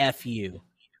 then F you.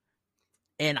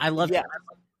 And I love it.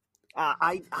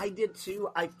 I did too.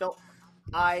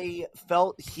 I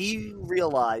felt he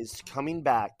realized coming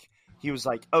back, he was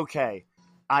like, okay,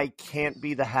 I can't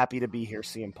be the happy to be here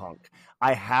CM Punk.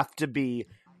 I have to be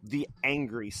the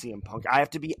angry CM Punk. I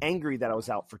have to be angry that I was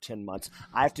out for 10 months.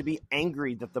 I have to be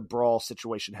angry that the brawl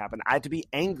situation happened. I have to be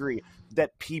angry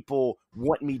that people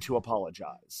want me to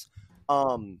apologize.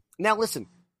 Now listen,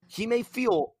 he may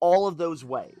feel all of those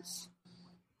ways,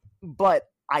 but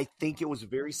I think it was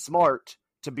very smart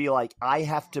to be like, I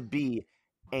have to be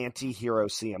anti-hero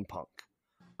CM Punk.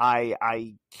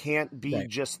 I can't be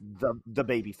just the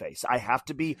baby face. I have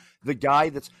to be the guy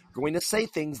that's going to say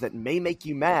things that may make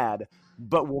you mad,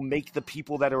 but will make the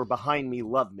people that are behind me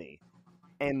love me.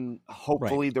 And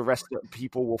hopefully the rest of the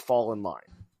people will fall in line.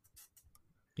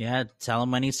 Yeah, tell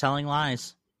him when he's telling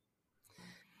lies.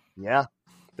 Yeah.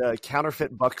 The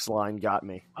counterfeit Bucks line got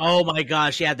me. Oh my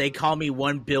gosh, yeah, they call me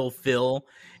One Bill Phil.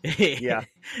 Yeah.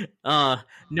 No,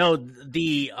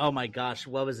 oh my gosh,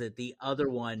 what was it? The other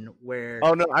one where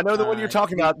Oh no, I know the one you're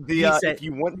talking about. he said, if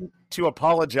you want to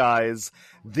apologize,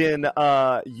 then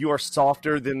you are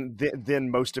softer than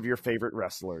most of your favorite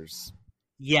wrestlers.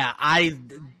 yeah,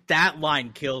 that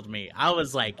line killed me. I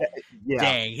was like, Yeah.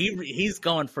 dang, he's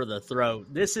going for the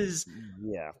throat. This is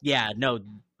no,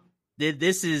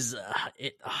 this is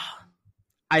it.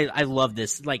 I love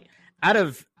this. Like, out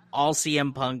of all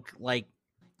CM Punk like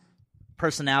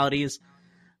personalities,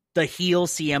 the heel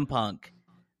CM Punk,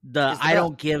 I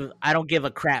don't give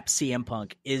a crap CM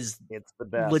Punk it's the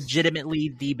best.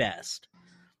 Legitimately the best.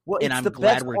 Well, and I'm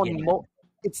glad we're getting it.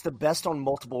 It's the best on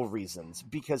multiple reasons,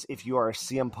 because if you are a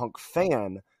CM Punk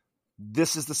fan,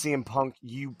 this is the CM Punk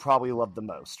you probably love the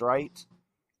most, right?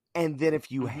 And then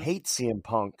if you hate CM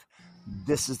Punk,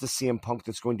 this is the CM Punk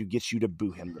that's going to get you to boo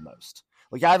him the most.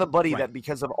 Like, I have a buddy that,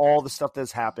 because of all the stuff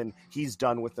that's happened, he's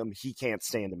done with him. He can't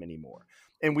stand him anymore.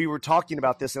 And we were talking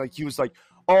about this, and like he was like,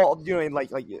 "Oh, you know," and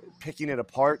like picking it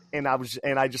apart. And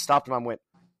I just stopped him. I went,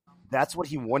 "That's what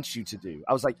he wants you to do."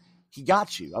 I was like, "He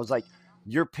got you." I was like,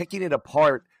 "You're picking it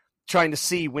apart, trying to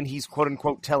see when he's quote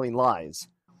unquote telling lies."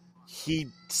 He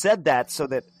said that so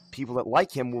that people that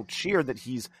like him will cheer that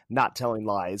he's not telling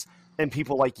lies, and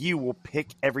people like you will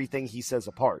pick everything he says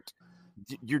apart.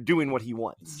 You're doing what he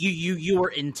wants. You were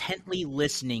intently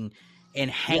listening and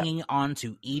hanging on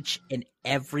to each and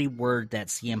every word that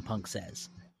CM Punk says.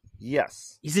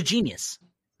 Yes. He's a genius.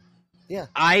 Yeah.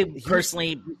 I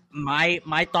personally,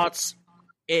 my thoughts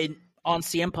on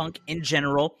CM Punk in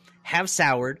general have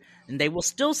soured, and they will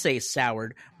still say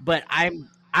soured, but I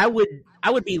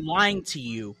would be lying to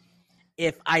you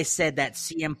if I said that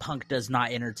CM Punk does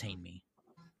not entertain me.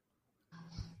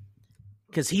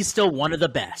 Because he's still one of the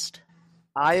best.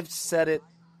 I've said it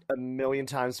a million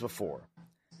times before.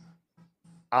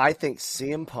 I think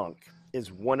CM Punk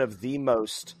is one of the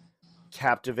most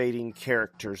captivating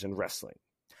characters in wrestling.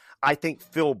 I think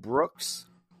Phil Brooks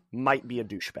might be a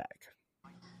douchebag.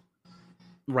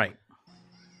 Right.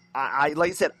 I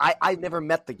like I said, I never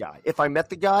met the guy. If I met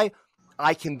the guy,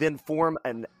 I can then form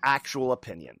an actual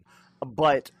opinion.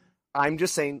 But I'm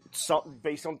just saying,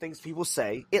 based on things people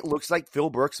say, it looks like Phil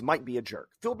Brooks might be a jerk.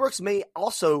 Phil Brooks might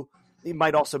also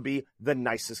be the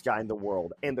nicest guy in the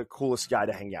world and the coolest guy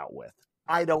to hang out with.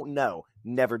 I don't know.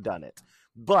 Never done it.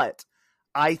 But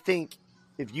I think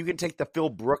if you can take the Phil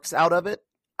Brooks out of it,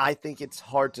 I think it's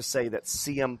hard to say that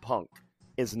CM Punk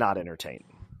is not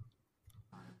entertaining.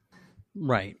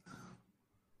 Right.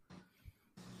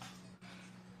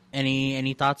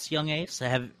 Any thoughts, Young Ace?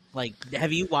 Have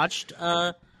you watched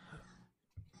did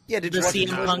you the watch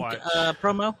CM Punk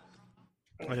promo?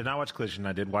 I did not watch Collision.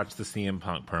 I did watch the CM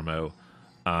Punk promo.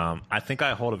 I think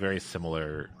I hold a very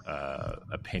similar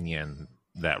opinion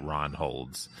that Ron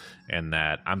holds, and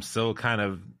that I'm still kind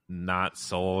of not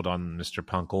sold on Mr.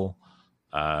 Punkle,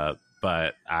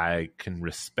 but I can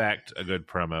respect a good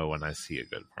promo when I see a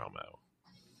good promo.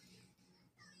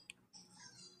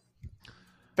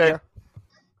 Fair.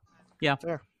 Yeah.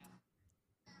 Fair.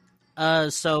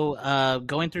 So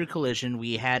going through Collision,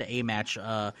 we had a match.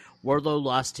 Wardlow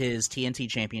lost his TNT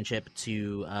Championship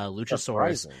to Luchasaurus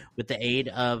Surprising. with the aid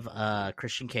of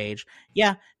Christian Cage.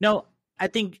 Yeah, no, I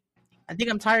think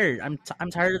I'm tired.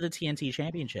 I'm tired of the TNT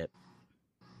Championship.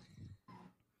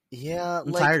 Yeah,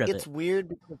 I'm tired of it's it. weird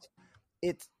because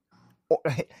it's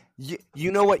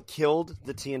you know what killed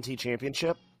the TNT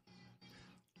Championship?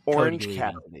 Orange Cody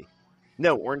Cassidy.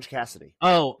 No, Orange Cassidy.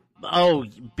 Oh,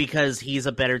 because he's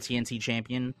a better TNT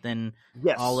champion than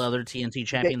all other TNT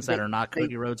champions that are not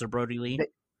Cody Rhodes or Brody Lee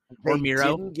or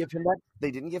Miro. They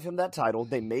didn't give him that title.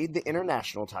 They made the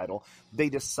international title. They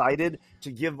decided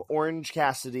to give Orange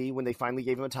Cassidy, when they finally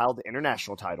gave him a title, the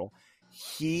international title.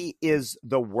 He is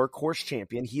the workhorse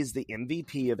champion. He is the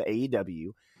MVP of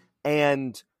AEW.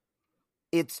 And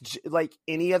it's like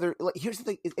any other. Here's the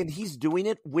thing. And he's doing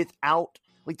it without.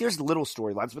 There's little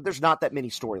storylines, but there's not that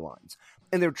many storylines.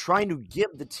 And they're trying to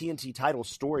give the TNT title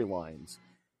storylines.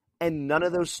 And none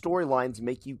of those storylines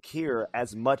make you care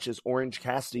as much as Orange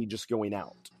Cassidy just going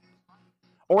out.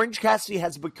 Orange Cassidy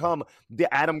has become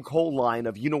the Adam Cole line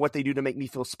of, you know what they do to make me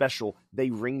feel special? They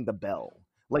ring the bell.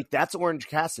 That's Orange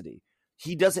Cassidy.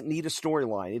 He doesn't need a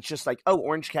storyline. It's just like, oh,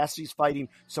 Orange Cassidy's fighting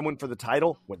someone for the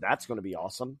title? Well, that's going to be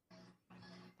awesome.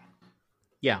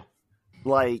 Yeah.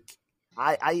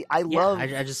 I love.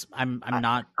 I'm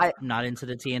not into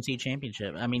the TNT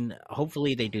Championship. I mean,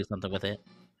 hopefully they do something with it.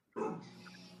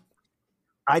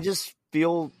 I just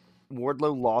feel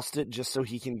Wardlow lost it just so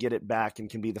he can get it back and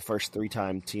can be the first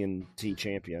 3-time TNT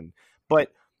champion.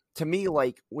 But to me,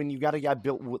 like when you got a guy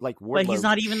built like Wardlow, but he's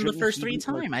not even the first he 3 be, like-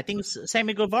 time. I think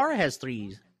Sammy Guevara has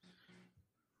 3.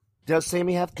 Does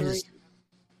Sammy have 3?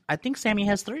 I think Sammy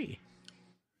has 3.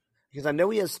 Because I know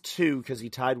he has 2 because he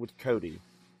tied with Cody.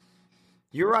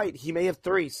 You're right. He may have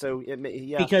 3. So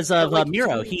yeah. Because of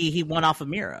Miro, he won off of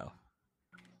Miro.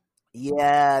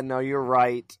 Yeah, no, you're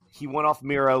right. He won off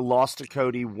Miro, lost to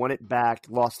Cody, won it back,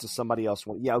 lost to somebody else.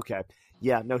 Yeah, okay.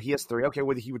 Yeah, no, he has 3. Okay,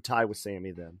 well, he would tie with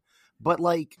Sammy then. But,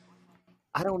 like,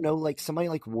 I don't know, like, somebody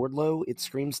like Wardlow, it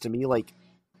screams to me like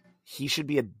he should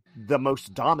be the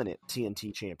most dominant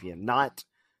TNT champion, not,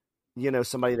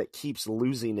 somebody that keeps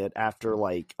losing it after,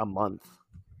 like, a month.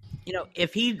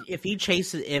 If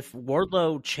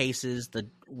Wardlow chases the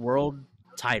world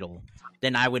title,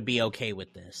 then I would be okay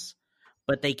with this.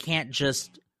 But they can't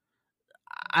just.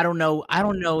 I don't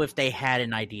know if they had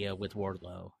an idea with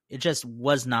Wardlow. It just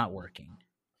was not working.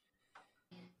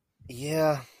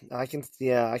 Yeah, I can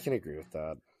agree with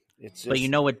that. It's just, but you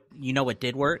know what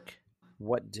did work?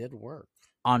 What did work?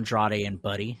 Andrade and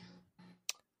Buddy.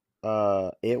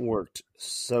 It worked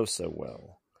so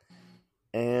well.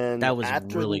 And that was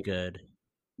really good.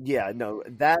 Yeah, no,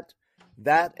 that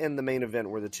and the main event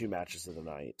were the 2 matches of the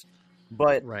night.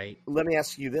 But right. Let me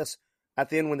ask you this. At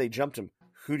the end when they jumped him,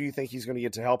 who do you think he's going to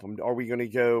get to help him? Are we going to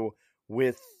go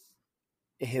with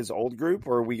his old group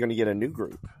or are we going to get a new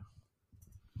group?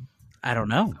 I don't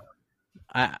know.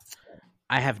 I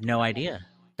have no idea.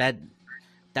 That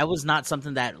was not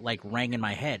something that like rang in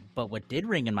my head, but what did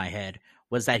ring in my head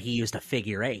was that he used a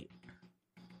figure 8.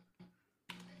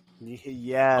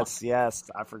 Yes,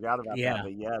 I forgot about that.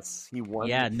 But yes, he won.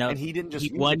 Yeah, no, and he didn't just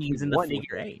he won using the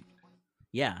figure 8.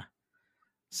 Yeah,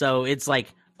 so it's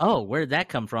like, oh, where did that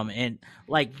come from? And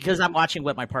like, because I'm watching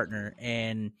with my partner,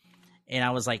 and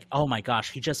I was like, oh my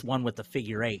gosh, he just won with the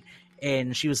figure 8,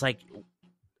 and she was like,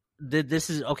 this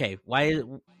is okay. Why?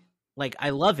 Like, I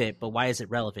love it, but why is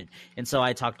it relevant? And so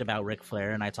I talked about Ric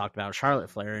Flair, and I talked about Charlotte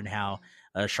Flair, and how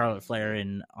Charlotte Flair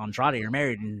and Andrade are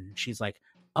married, and she's like,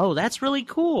 oh, that's really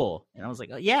cool. And I was like,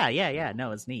 oh, yeah,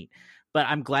 no, it's neat. But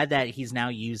I'm glad that he's now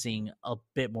using a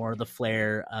bit more of the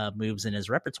Flair moves in his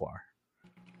repertoire.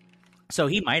 So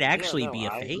he might actually be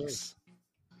a face.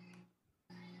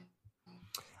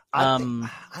 I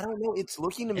don't know. It's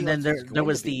looking to me. And like then there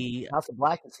was the House of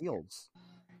Black and Heels.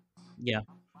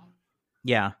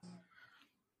 Yeah.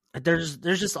 There's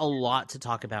just a lot to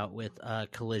talk about with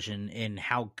Collision and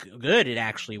how good it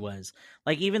actually was.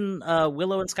 Like even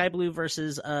Willow and Sky Blue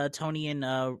versus Tony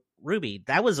and Ruby.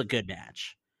 That was a good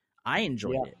match. I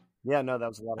enjoyed it. Yeah, no, that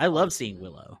was a lot of fun. I love seeing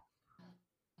Mm-hmm.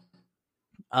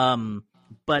 Willow.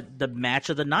 But the match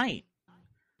of the night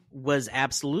was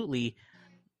absolutely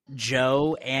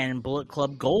Joe and Bullet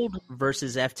Club Gold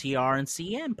versus FTR and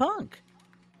CM Punk.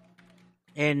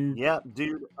 And yeah,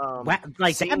 dude,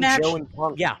 like that match, Joe and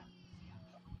Punk,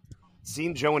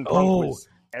 seeing Joe and Punk was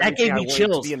that gave me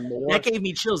chills. That gave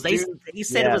me chills. They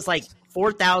said it was like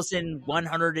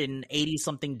 4,180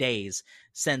 something days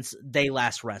since they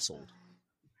last wrestled.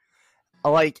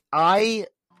 Like, I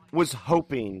was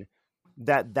hoping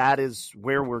that is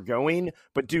where we're going,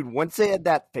 but dude, once they had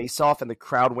that face off and the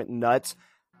crowd went nuts,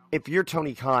 if you're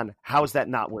Tony Khan, how is that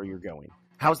not where you're going?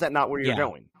 How is that not where you're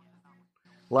going?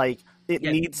 Like, it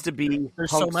needs to be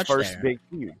Punk's first big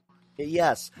feud.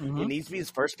 Yes, it needs to be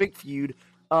his first big feud.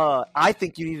 I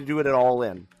think you need to do it at All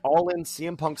In. All In,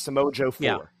 CM Punk, Samoa Joe 4.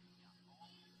 Yeah.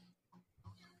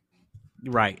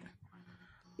 Right.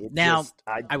 Now,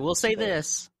 I will say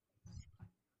this.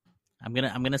 I'm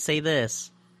gonna say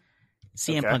this.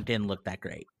 CM Punk didn't look that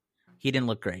great. He didn't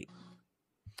look great.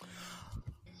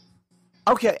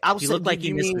 Okay, he looked like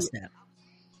he missed the snap.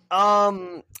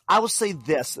 I will say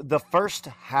this: the first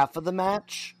half of the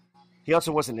match, he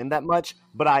also wasn't in that much,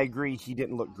 but I agree he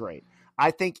didn't look great.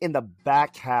 I think in the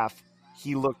back half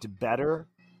he looked better,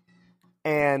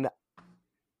 and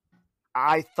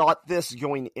I thought this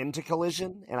going into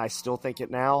Collision, and I still think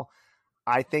it now.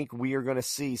 I think we are going to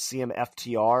see CM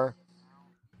FTR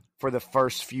for the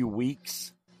first few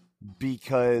weeks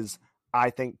because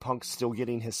I think Punk's still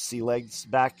getting his sea legs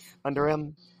back under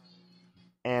him.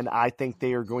 And I think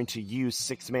they are going to use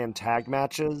 6-man tag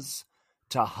matches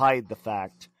to hide the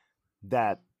fact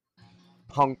that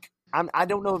Punk, I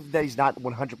don't know that he's not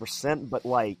 100%, but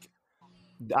like,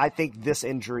 I think this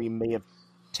injury may have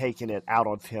taken it out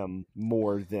of him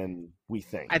more than we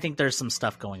think. I think there's some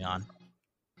stuff going on.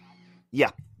 Yeah.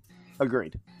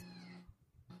 Agreed.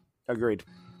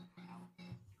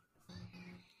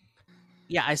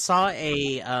 Yeah, I saw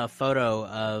a photo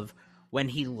of when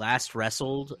he last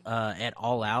wrestled at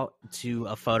All Out to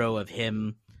a photo of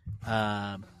him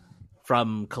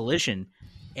from Collision,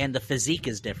 and the physique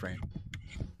is different.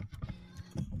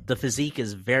 The physique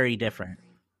is very different.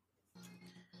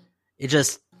 It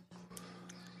just,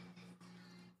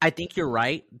 I think you're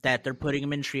right that they're putting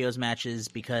him in trios matches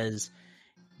because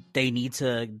they need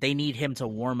him to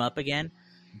warm up again,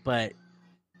 but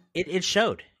it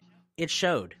showed. It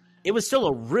showed. It was still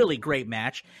a really great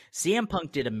match. CM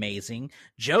Punk did amazing.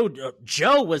 Joe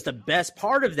was the best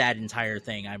part of that entire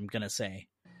thing, I'm going to say.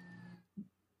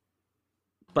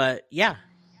 But yeah,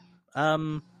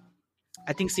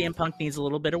 I think CM Punk needs a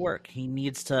little bit of work. He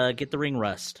needs to get the ring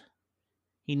rust.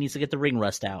 He needs to get the ring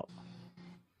rust out.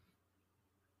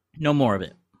 No more of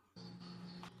it.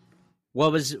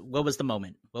 What was the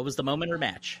moment? What was the moment or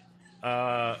match?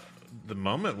 The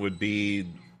moment would be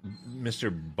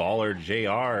Mr. Baller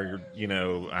JR,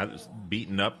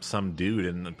 beating up some dude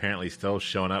and apparently still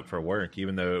showing up for work,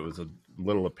 even though it was a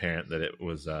little apparent that it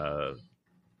was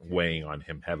weighing on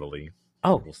him heavily.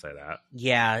 Oh, we'll say that.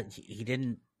 Yeah, he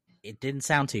didn't. It didn't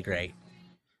sound too great.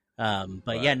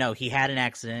 But yeah, no, he had an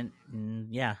accident.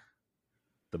 Yeah,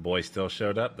 the boy still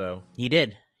showed up though. He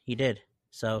did.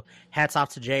 So hats off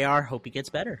to JR. Hope he gets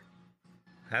better.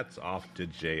 Hats off to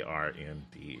JR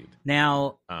indeed.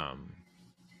 Now,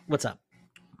 what's up?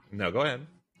 No, go ahead.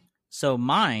 So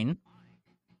mine,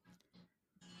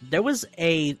 there was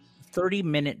a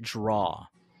 30-minute draw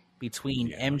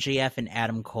between MJF and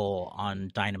Adam Cole on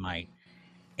Dynamite,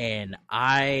 and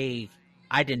I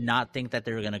did not think that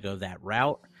they were going to go that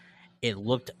route. It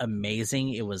looked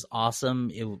amazing. It was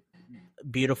awesome.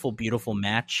 Beautiful, beautiful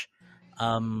match.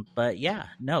 But yeah,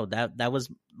 no, that was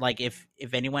like, if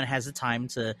anyone has the time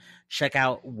to check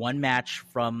out one match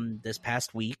from this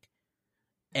past week,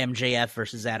 MJF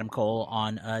versus Adam Cole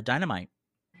on Dynamite.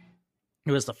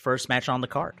 It was the first match on the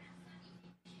card.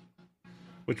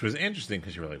 Which was interesting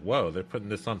because you were like, whoa, they're putting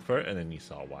this on first, and then you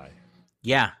saw why.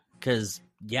 Yeah, because,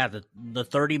 the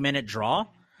 30-minute draw,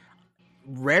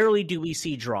 rarely do we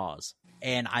see draws,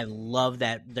 and I love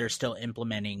that they're still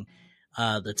implementing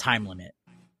the time limit.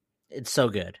 It's so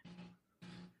good.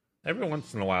 Every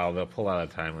once in a while, they'll pull out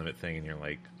a time limit thing, and you're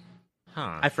like,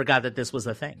 huh. I forgot that this was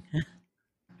a thing.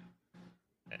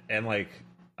 And, like,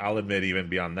 I'll admit, even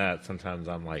beyond that, sometimes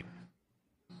I'm like,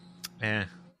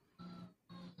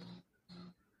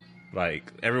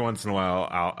 Like, every once in a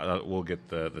while, we'll get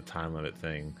the time limit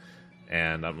thing,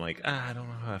 and I'm like, I don't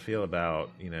know how I feel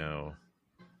about,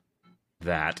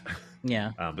 that.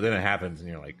 Yeah. But then it happens, and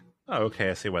you're like, oh, okay,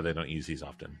 I see why they don't use these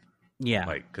often. Yeah.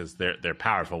 Like, because they're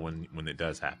powerful when it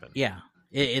does happen. Yeah.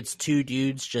 It's two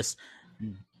dudes just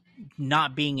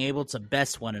not being able to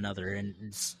best one another, and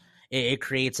it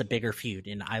creates a bigger feud,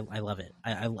 and I love it.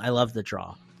 I love the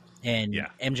draw. And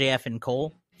MJF and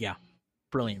Cole,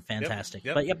 brilliant, fantastic.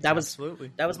 Yep, but that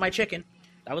was my chicken.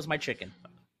 That was my chicken.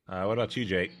 What about you,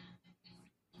 Jake?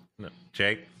 No,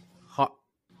 Jake?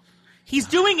 He's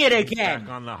doing it again. Back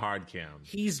on the hard cam.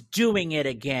 He's doing it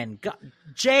again.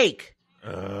 Jake.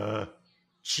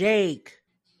 Jake.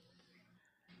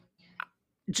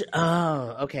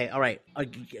 Oh, okay. All right.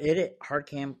 Get it? Hard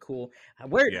cam, cool.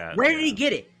 Where did he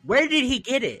get it? Where did he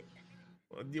get it?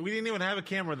 We didn't even have a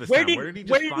camera this time. Where did he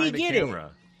just find a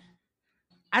camera?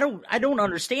 I don't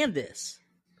understand this.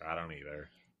 I don't either.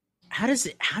 How does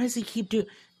he keep doing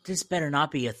this? Better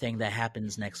not be a thing that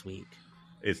happens next week.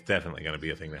 It's definitely going to be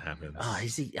a thing that happens. Oh,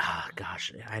 is he? Oh,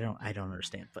 gosh, I don't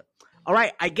understand. But all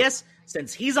right, I guess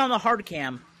since he's on the hard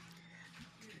cam,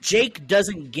 Jake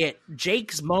doesn't get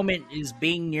Jake's moment is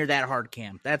being near that hard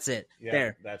cam. That's it. Yeah,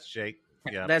 there. That's Jake.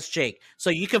 Yeah, that's Jake. So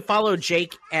you can follow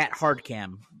Jake at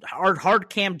hardcam.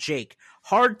 Hardcam Jake.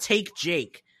 Hard Take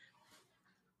Jake.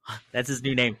 That's his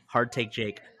new name. Hard Take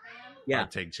Jake. Yeah.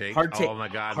 Hard Take Jake. Oh my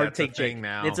God, Hard that's Take a Jake. thing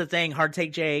now. It's a thing. Hard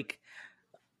Take Jake.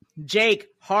 Jake.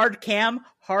 Hard cam.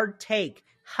 Hard take.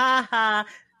 Ha ha.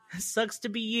 Sucks to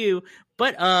be you.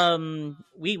 But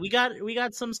we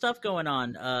got some stuff going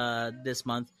on this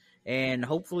month, and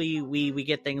hopefully we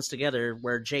get things together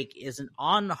where Jake isn't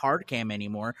on hard cam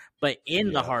anymore, but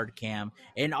in the hard cam,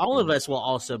 and all of us will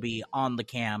also be on the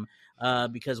cam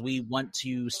because we want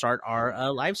to start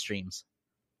our live streams.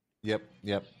 Yep.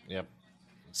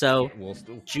 So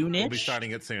June-ish? We'll be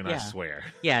starting it soon, I swear.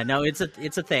 Yeah, no, it's a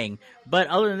thing. But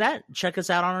other than that, check us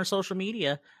out on our social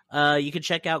media. You can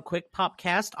check out Quick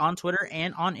Popcast on Twitter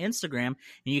and on Instagram. And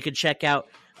you can check out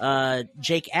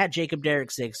Jake at Jacob Derrick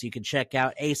 6. You can check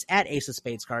out Ace at Ace of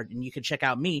Spades Card. And you can check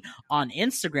out me on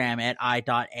Instagram at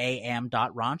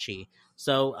i.am.raunchy.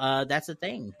 So that's the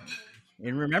thing.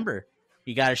 And remember,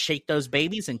 you got to shake those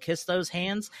babies and kiss those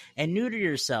hands and neuter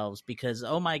yourselves because,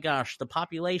 oh my gosh, the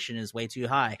population is way too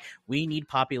high. We need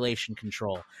population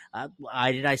control.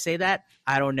 Did I say that?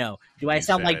 I don't know. Do I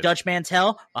sound like Dutch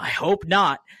Mantel? I hope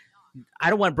not. I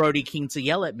don't want Brody King to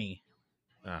yell at me.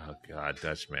 Oh God,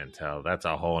 Dutch Mantel. That's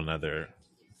a whole nother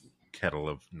kettle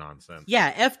of nonsense.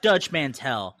 Yeah, F Dutch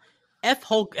Mantel. F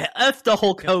the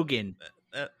Hulk Hogan.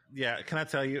 Yeah, can I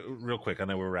tell you real quick? I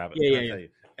know we're wrapping. Yeah, Can I tell you?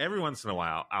 Every once in a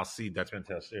while, I'll see Dutch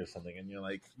Mantel share something, and you're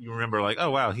like, you remember, like, oh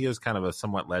wow, he is kind of a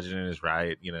somewhat legend in his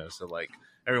right, So like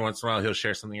every once in a while, he'll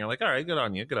share something. You're like, all right, good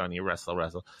on you,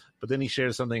 wrestle. But then he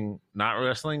shares something not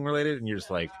wrestling related, and you're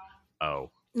just like, oh,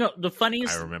 no.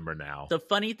 I remember now. The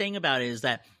funny thing about it is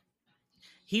that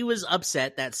he was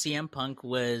upset that CM Punk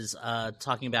was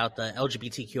talking about the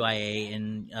LGBTQIA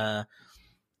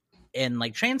and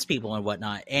like trans people and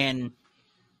whatnot, and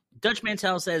Dutch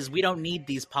Mantel says we don't need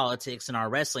these politics in our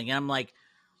wrestling, and I'm like,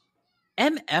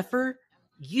 MFer,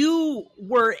 you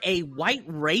were a white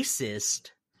racist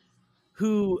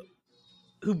who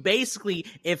basically,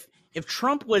 if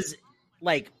Trump was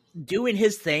like doing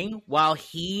his thing while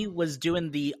he was doing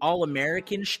the All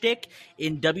American shtick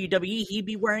in WWE, he'd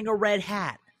be wearing a red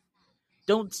hat.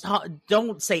 Don't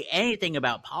say anything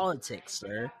about politics,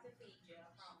 sir.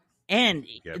 And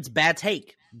It's bad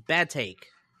take.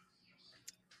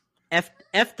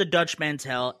 F the Dutch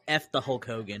Mantel, F the Hulk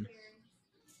Hogan.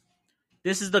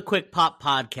 This is the Quick Pop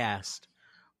Podcast.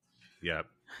 Yep.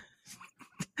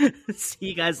 See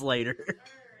you guys later.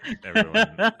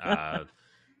 Everyone,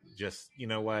 just, you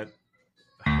know what?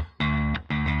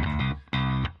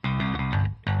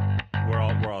 We're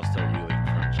all still reeling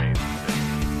from Jay's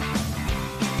decision.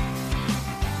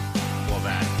 Well,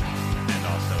 that, and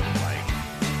also, like,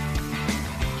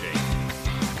 Jake.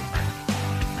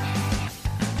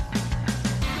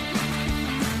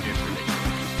 It's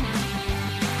ridiculous.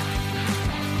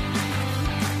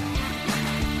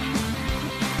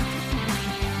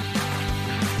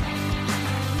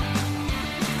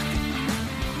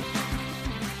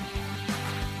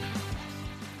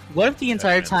 What if the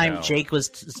entire time Jake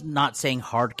was not saying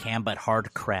hard cam, but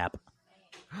hard crap?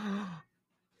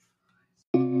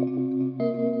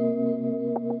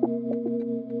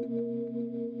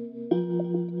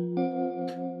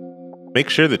 Make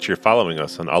sure that you're following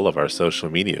us on all of our social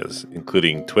medias,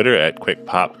 including Twitter at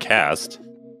QuickPopCast,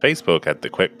 Facebook at the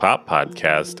Quick Pop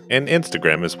Podcast, and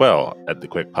Instagram as well at the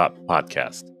Quick Pop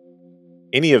Podcast.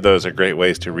 Any of those are great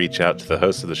ways to reach out to the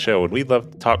host of the show, and we'd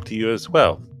love to talk to you as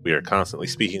well. We are constantly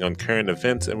speaking on current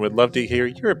events and would love to hear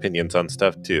your opinions on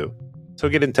stuff too. So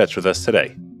get in touch with us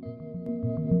today.